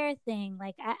 natural hair thing.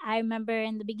 Like I remember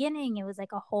in the beginning, it was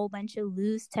like a whole bunch of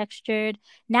loose textured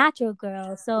natural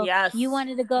girls. So Yes. you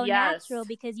wanted to go Yes. natural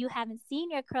because you haven't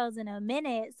seen your curls in a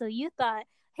minute. So you thought,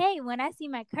 hey, when I see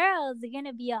my curls, they're going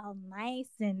to be all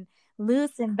nice and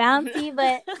loose and bouncy.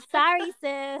 But sorry,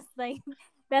 sis, like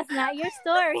that's not your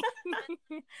story.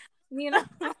 You know?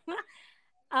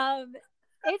 um,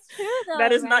 it's true That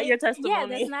though, is not right? your Yeah, that's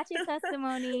testimony. not your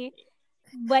testimony.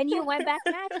 When you went back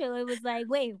natural, it was like,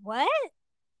 wait, what?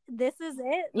 This is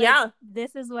it? Like, Yeah.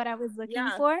 this is what I was looking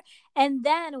Yeah. for? And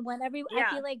then I Yeah.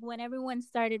 feel like when everyone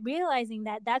started realizing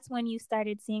that, that's when you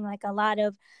started seeing like a lot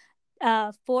of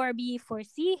 4B,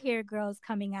 4C hair girls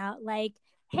coming out like,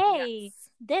 hey, Yes.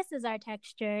 this is our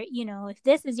texture. You know, if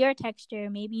this is your texture,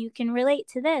 maybe you can relate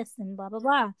to this and blah, blah,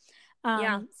 blah.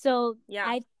 Yeah. So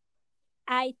Yeah.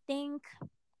 I think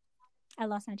I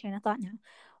lost my train of thought now.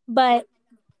 But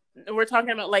We're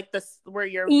talking about like this, where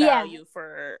your yeah, value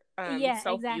for yeah,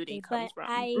 self beauty exactly. But comes from.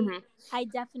 Mm-hmm. I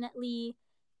definitely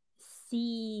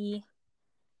see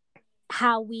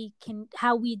how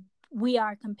we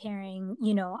are comparing,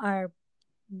 you know, our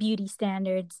beauty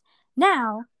standards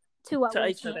now to what To we're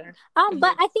each seeing. other. But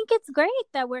Mm-hmm. I think it's great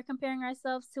that we're comparing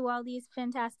ourselves to all these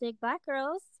fantastic black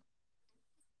girls,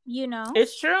 you know.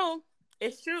 It's true.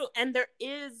 It's true. And there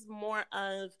is more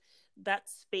of that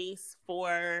space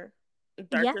for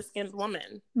darker Yes. skinned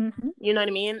women. Mm-hmm. You know what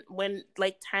I mean? When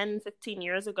like 10, 15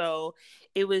 years ago,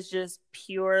 it was just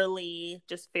purely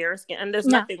just fair skin. And there's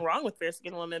No. nothing wrong with fair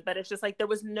skinned women, but it's just like there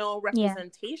was no Yeah.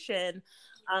 representation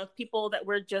of people that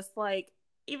were just like,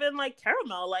 even like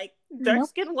caramel, like dark Nope.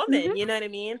 skinned women. Mm-hmm. You know what I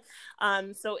mean?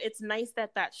 So it's nice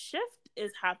that that shift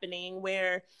is happening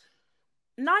where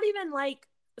not even like,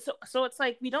 so it's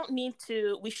like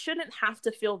we shouldn't have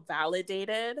to feel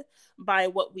validated by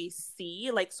what we see.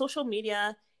 Like social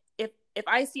media, if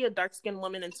I see a dark skinned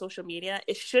woman in social media,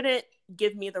 it shouldn't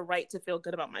give me the right to feel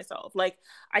good about myself. Like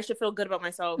I should feel good about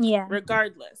myself Yeah.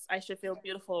 regardless. I should feel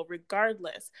beautiful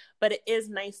regardless. But it is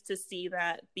nice to see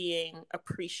that being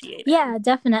appreciated. Yeah,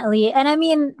 definitely. And I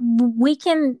mean, we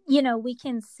can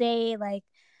say like,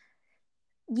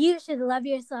 you should love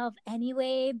yourself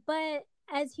anyway, but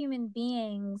as human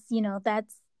beings, you know,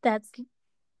 that's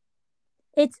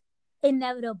it's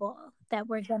inevitable that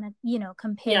we're gonna, you know,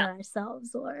 compare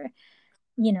ourselves or,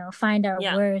 you know, find our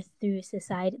worth through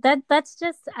society. That's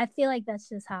just, I feel like that's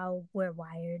just how we're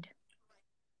wired.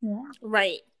 Yeah.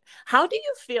 Right. How do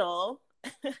you feel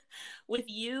with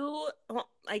you? Well,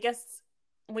 I guess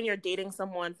when you're dating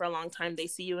someone for a long time, they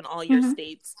see you in all your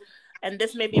states. And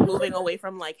this may be moving away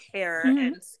from like hair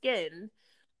and skin.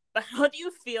 But how do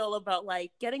you feel about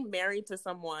like getting married to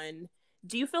someone?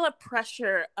 Do you feel a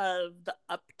pressure of the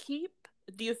upkeep?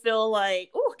 Do you feel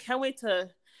like, oh, can't wait to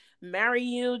marry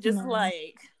you? Just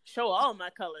like show all my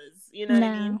colors. You know what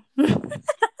I mean?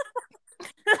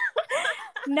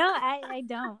 No, I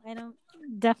don't. I don't,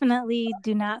 definitely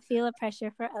do not feel a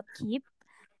pressure for upkeep.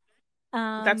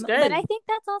 That's good. But I think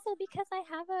that's also because I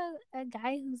have a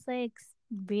guy who's like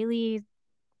really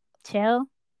chill,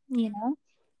 you know?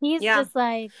 He's just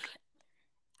like,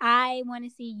 I want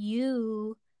to see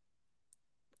you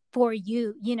for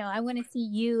you, you know, I want to see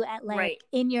you at like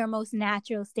in your most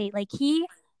natural state. Like he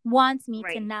wants me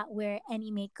to not wear any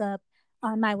makeup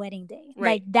on my wedding day.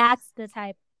 Like that's the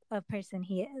type of person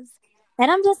he is.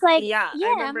 And I'm just like, I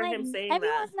remember him saying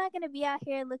everyone's that. not going to be out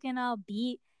here looking all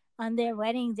beat on their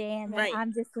wedding day. And then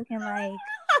I'm just looking like,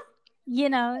 you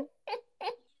know,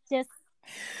 just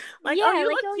like, oh, you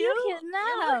look cute. You cute.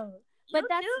 No. But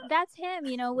that's him,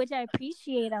 you know, which I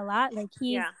appreciate a lot. Like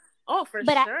he's oh, for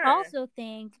but sure. I also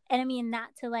think, and I mean, not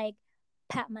to like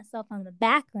pat myself on the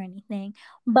back or anything,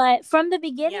 but from the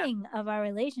beginning of our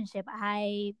relationship,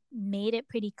 I made it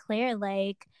pretty clear,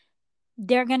 like,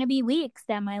 there are going to be weeks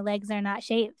that my legs are not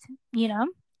shaved, you know?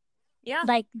 Yeah.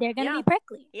 Like, they're going to be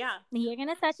prickly. Yeah. You're going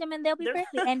to touch them and they'll be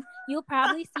prickly. And you'll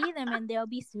probably see them and they'll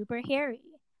be super hairy.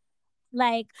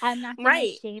 Like, I'm not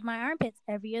going to shave my armpits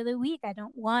every other week. I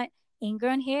don't want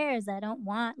ingrown hairs. I don't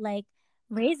want, like,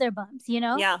 razor bumps, you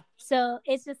know? Yeah. So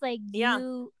it's just like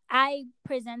I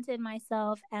presented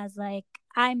myself as like,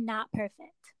 I'm not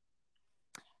perfect.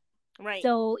 Right.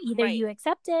 So either Right. you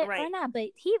accept it or Right. not. But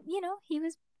he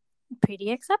was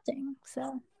pretty accepting.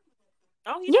 So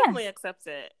Oh, he yeah. definitely accepts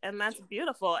it. And that's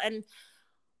beautiful. And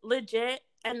legit,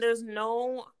 and there's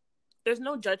no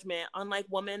judgment on like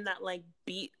women that like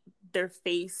beat their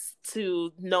face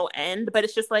to no end, but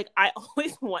it's just like I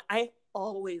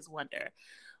always wonder,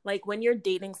 like when you're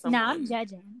dating No, I'm someone,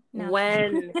 judging. No.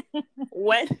 when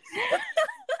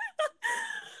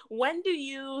when do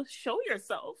you show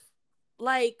yourself?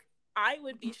 Like I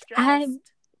would be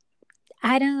stressed.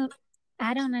 I don't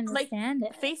Like understand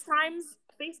it.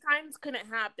 FaceTimes couldn't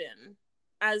happen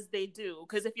as they do,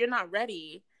 because if you're not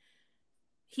ready,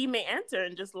 he may answer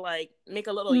and just like make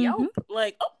a little Mm-hmm. yelp,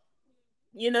 like, oh,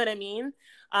 you know what I mean?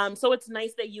 So it's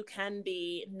nice that you can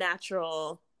be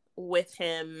natural with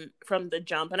him from the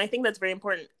jump. And I think that's very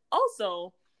important.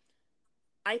 Also,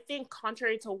 I think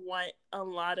contrary to what a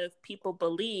lot of people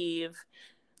believe,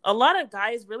 a lot of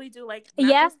guys really do like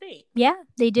natural state. Yeah,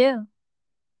 they do.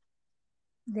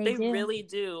 They really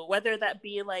do. Whether that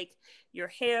be like your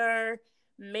hair,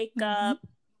 makeup,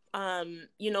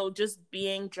 just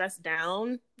being dressed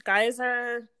down. Guys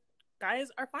are fine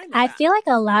with I that. feel like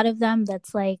a lot of them,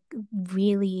 that's like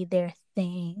really their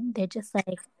thing. They're just like,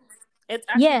 it's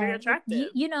actually very attractive.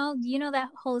 You know that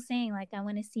whole saying, like, I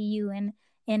want to see you in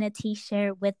a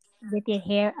t-shirt with your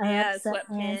hair up,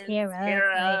 sweatpants,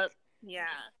 hair up. Like, yeah.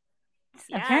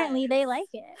 Apparently they like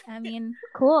it. I mean,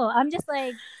 cool. I'm just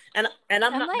like, and I'm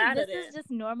not like, mad this at it. is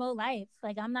just normal life.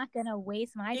 Like, I'm not gonna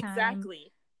waste my time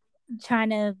exactly trying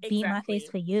to beat my face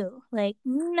for you. Like,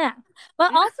 no.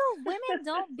 But also, women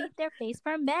don't beat their face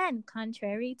for men,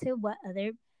 contrary to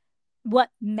what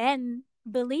men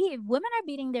believe. Women are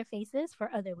beating their faces for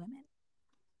other women.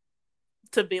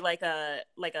 To be like a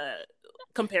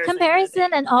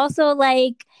comparison, and also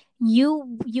like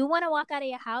you want to walk out of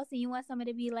your house and you want someone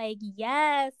to be like,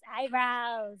 yes,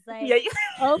 eyebrows, like,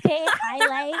 okay,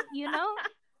 highlight,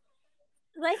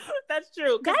 like, that's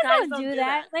true. Guys don't do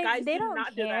that. Like, guys, they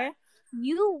don't care.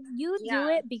 You do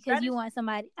it because you want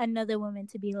another woman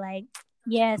to be like,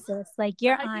 yes, it's like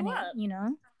you're on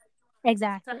it,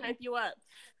 exactly, to hype you up.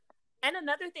 And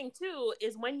another thing too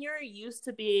is when you're used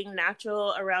to being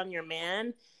natural around your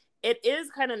man, it is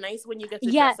kind of nice when you get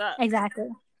to dress up. Exactly.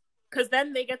 Because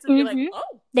then they get to be like,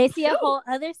 oh, they see a whole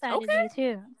other side of you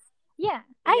too. Yeah,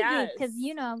 I agree. Because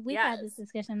we've had this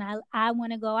discussion. I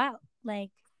want to go out.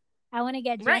 Like, I want to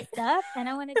get dressed up and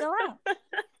I want to go out.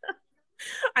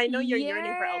 I know you're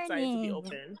yearning for outside to be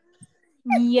open.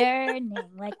 Yearning.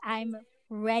 Like, I'm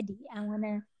ready. I want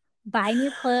to buy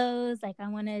new clothes. Like, I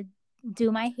want to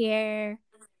do my hair.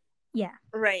 Yeah.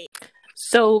 Right.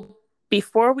 So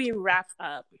before we wrap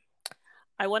up,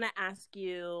 I want to ask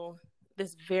you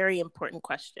this very important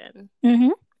question.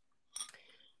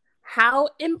 How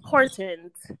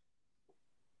important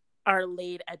are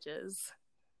laid edges?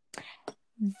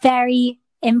 Very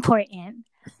important.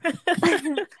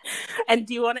 And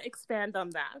do you want to expand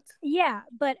on that? Yeah,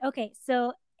 but okay,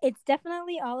 so it's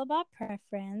definitely all about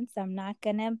preference. I'm not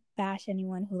gonna bash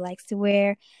anyone who likes to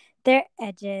wear their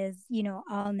edges,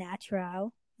 all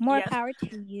natural. More power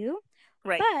to you.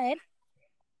 Right. But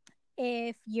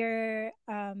if you're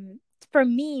for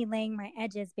me, laying my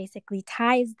edges basically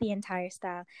ties the entire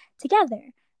style together,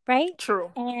 right?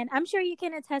 True. And I'm sure you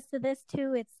can attest to this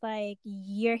too. It's like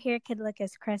your hair could look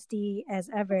as crusty as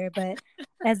ever, but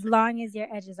as long as your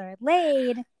edges are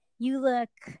laid, you look,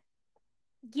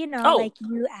 like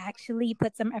you actually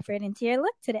put some effort into your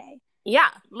look today. Yeah,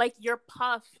 like your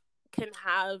puff can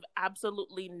have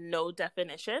absolutely no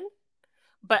definition,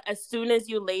 but as soon as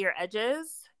you lay your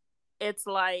edges, it's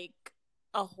like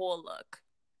a whole look.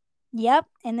 Yep.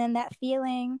 And then that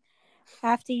feeling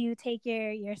after you take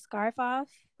your scarf off.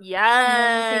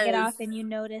 Yes. You take it off and you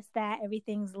notice that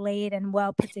everything's laid and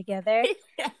well put together.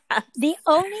 Yes. The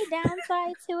only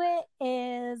downside to it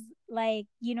is, like,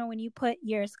 when you put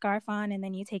your scarf on and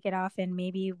then you take it off and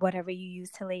maybe whatever you use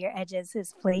to lay your edges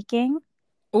is flaking.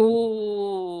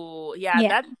 Ooh,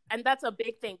 yeah. That's a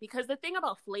big thing, because the thing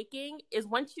about flaking is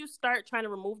once you start trying to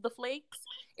remove the flakes,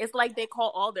 it's like they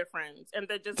call all their friends and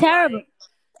they're just terrible. Like...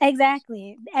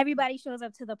 Exactly. Everybody shows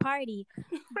up to the party.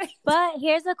 Right. But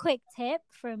here's a quick tip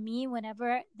for me.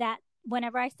 Whenever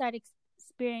I start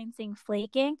experiencing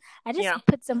flaking, I just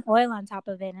put some oil on top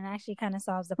of it, and it actually kind of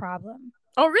solves the problem.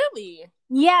 Oh, really?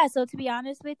 Yeah. So to be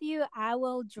honest with you, I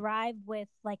will drive with,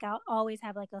 like, I'll always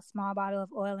have like a small bottle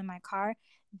of oil in my car,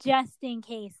 just in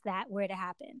case that were to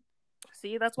happen.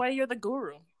 See, that's why you're the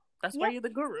guru. That's why you're the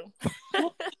guru.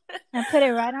 I put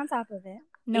it right on top of it.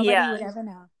 Nobody would ever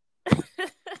know.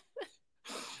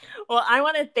 Well, I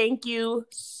want to thank you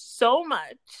so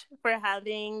much for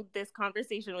having this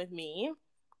conversation with me.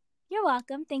 You're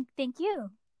welcome. Thank you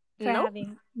for Nope.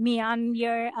 having me on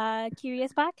your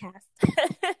Curious podcast.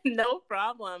 No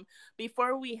problem.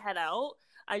 Before we head out,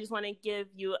 I just want to give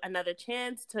you another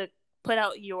chance to put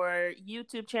out your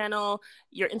YouTube channel,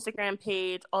 your Instagram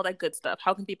page, all that good stuff.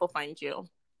 How can people find you?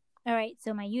 All right.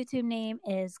 So my YouTube name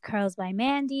is Curls by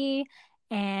Mandy,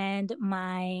 and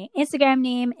my Instagram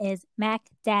name is Mac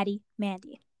Daddy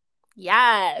Mandy.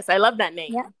 Yes, I love that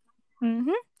name. Yeah.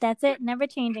 That's it. Never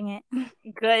changing it.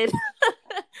 Good.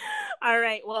 All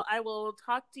right. Well, I will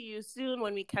talk to you soon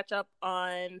when we catch up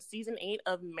on season 8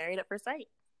 of Married at First Sight.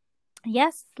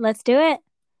 Yes, let's do it.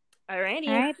 Alrighty.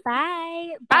 All right. Bye.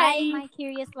 Bye, my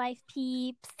Curious Life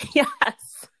peeps.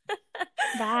 Yes.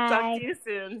 Bye. Talk to you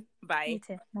soon. Bye. You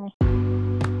too. Bye.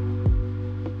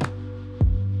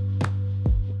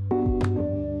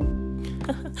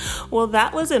 Well,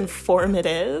 that was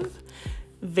informative.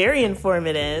 Very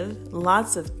informative.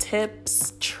 Lots of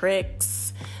tips,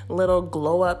 tricks, little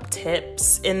glow up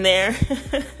tips in there.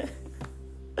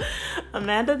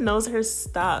 Amanda knows her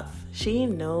stuff. She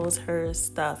knows her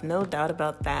stuff, no doubt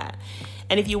about that.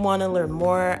 And if you want to learn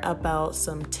more about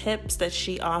some tips that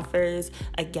she offers,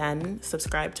 again,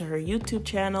 subscribe to her YouTube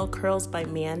channel, Curls by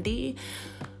Mandy.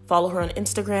 Follow her on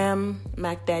Instagram,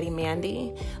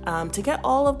 MacDaddyMandy, to get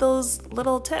all of those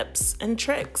little tips and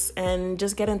tricks and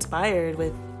just get inspired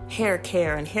with hair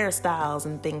care and hairstyles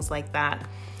and things like that.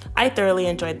 I thoroughly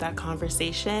enjoyed that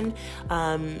conversation.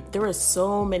 There were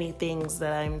so many things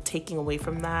that I'm taking away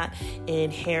from that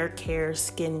in hair care,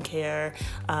 skin care,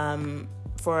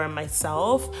 for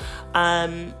myself.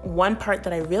 One part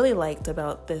that I really liked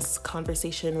about this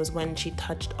conversation was when she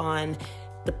touched on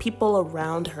the people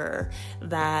around her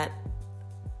that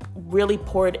really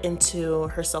poured into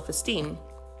her self-esteem,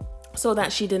 so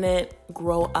that she didn't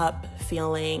grow up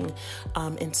feeling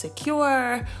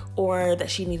insecure or that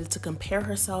she needed to compare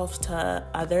herself to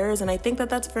others. And I think that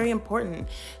that's very important,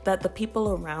 that the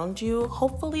people around you,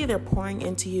 hopefully they're pouring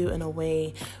into you in a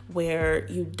way where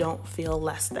you don't feel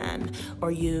less than,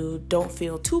 or you don't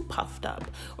feel too puffed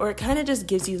up, or it kind of just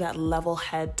gives you that level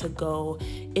head to go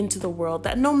into the world,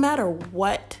 that no matter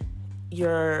what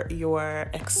your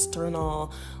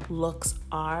external looks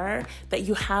are, that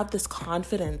you have this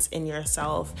confidence in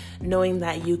yourself, knowing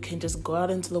that you can just go out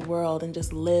into the world and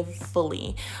just live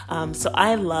fully. So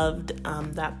I loved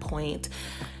that point.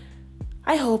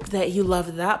 I hope that you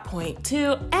loved that point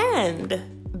too,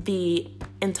 and the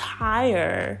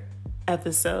entire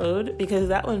episode, because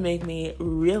that would make me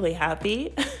really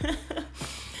happy.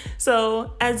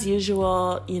 So as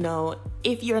usual,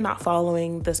 if you're not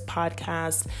following this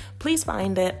podcast, please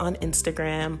find it on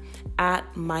Instagram at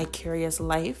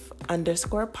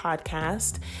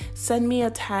mycuriouslife_podcast. Send me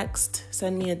a text,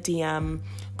 send me a DM,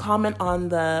 comment on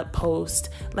the post.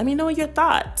 Let me know your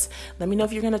thoughts. Let me know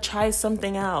if you're going to try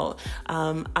something out.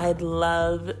 I'd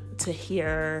love to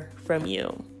hear from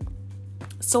you.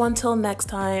 So until next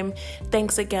time,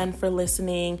 thanks again for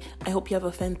listening. I hope you have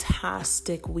a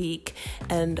fantastic week,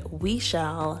 and we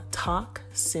shall talk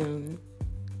soon.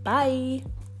 Bye.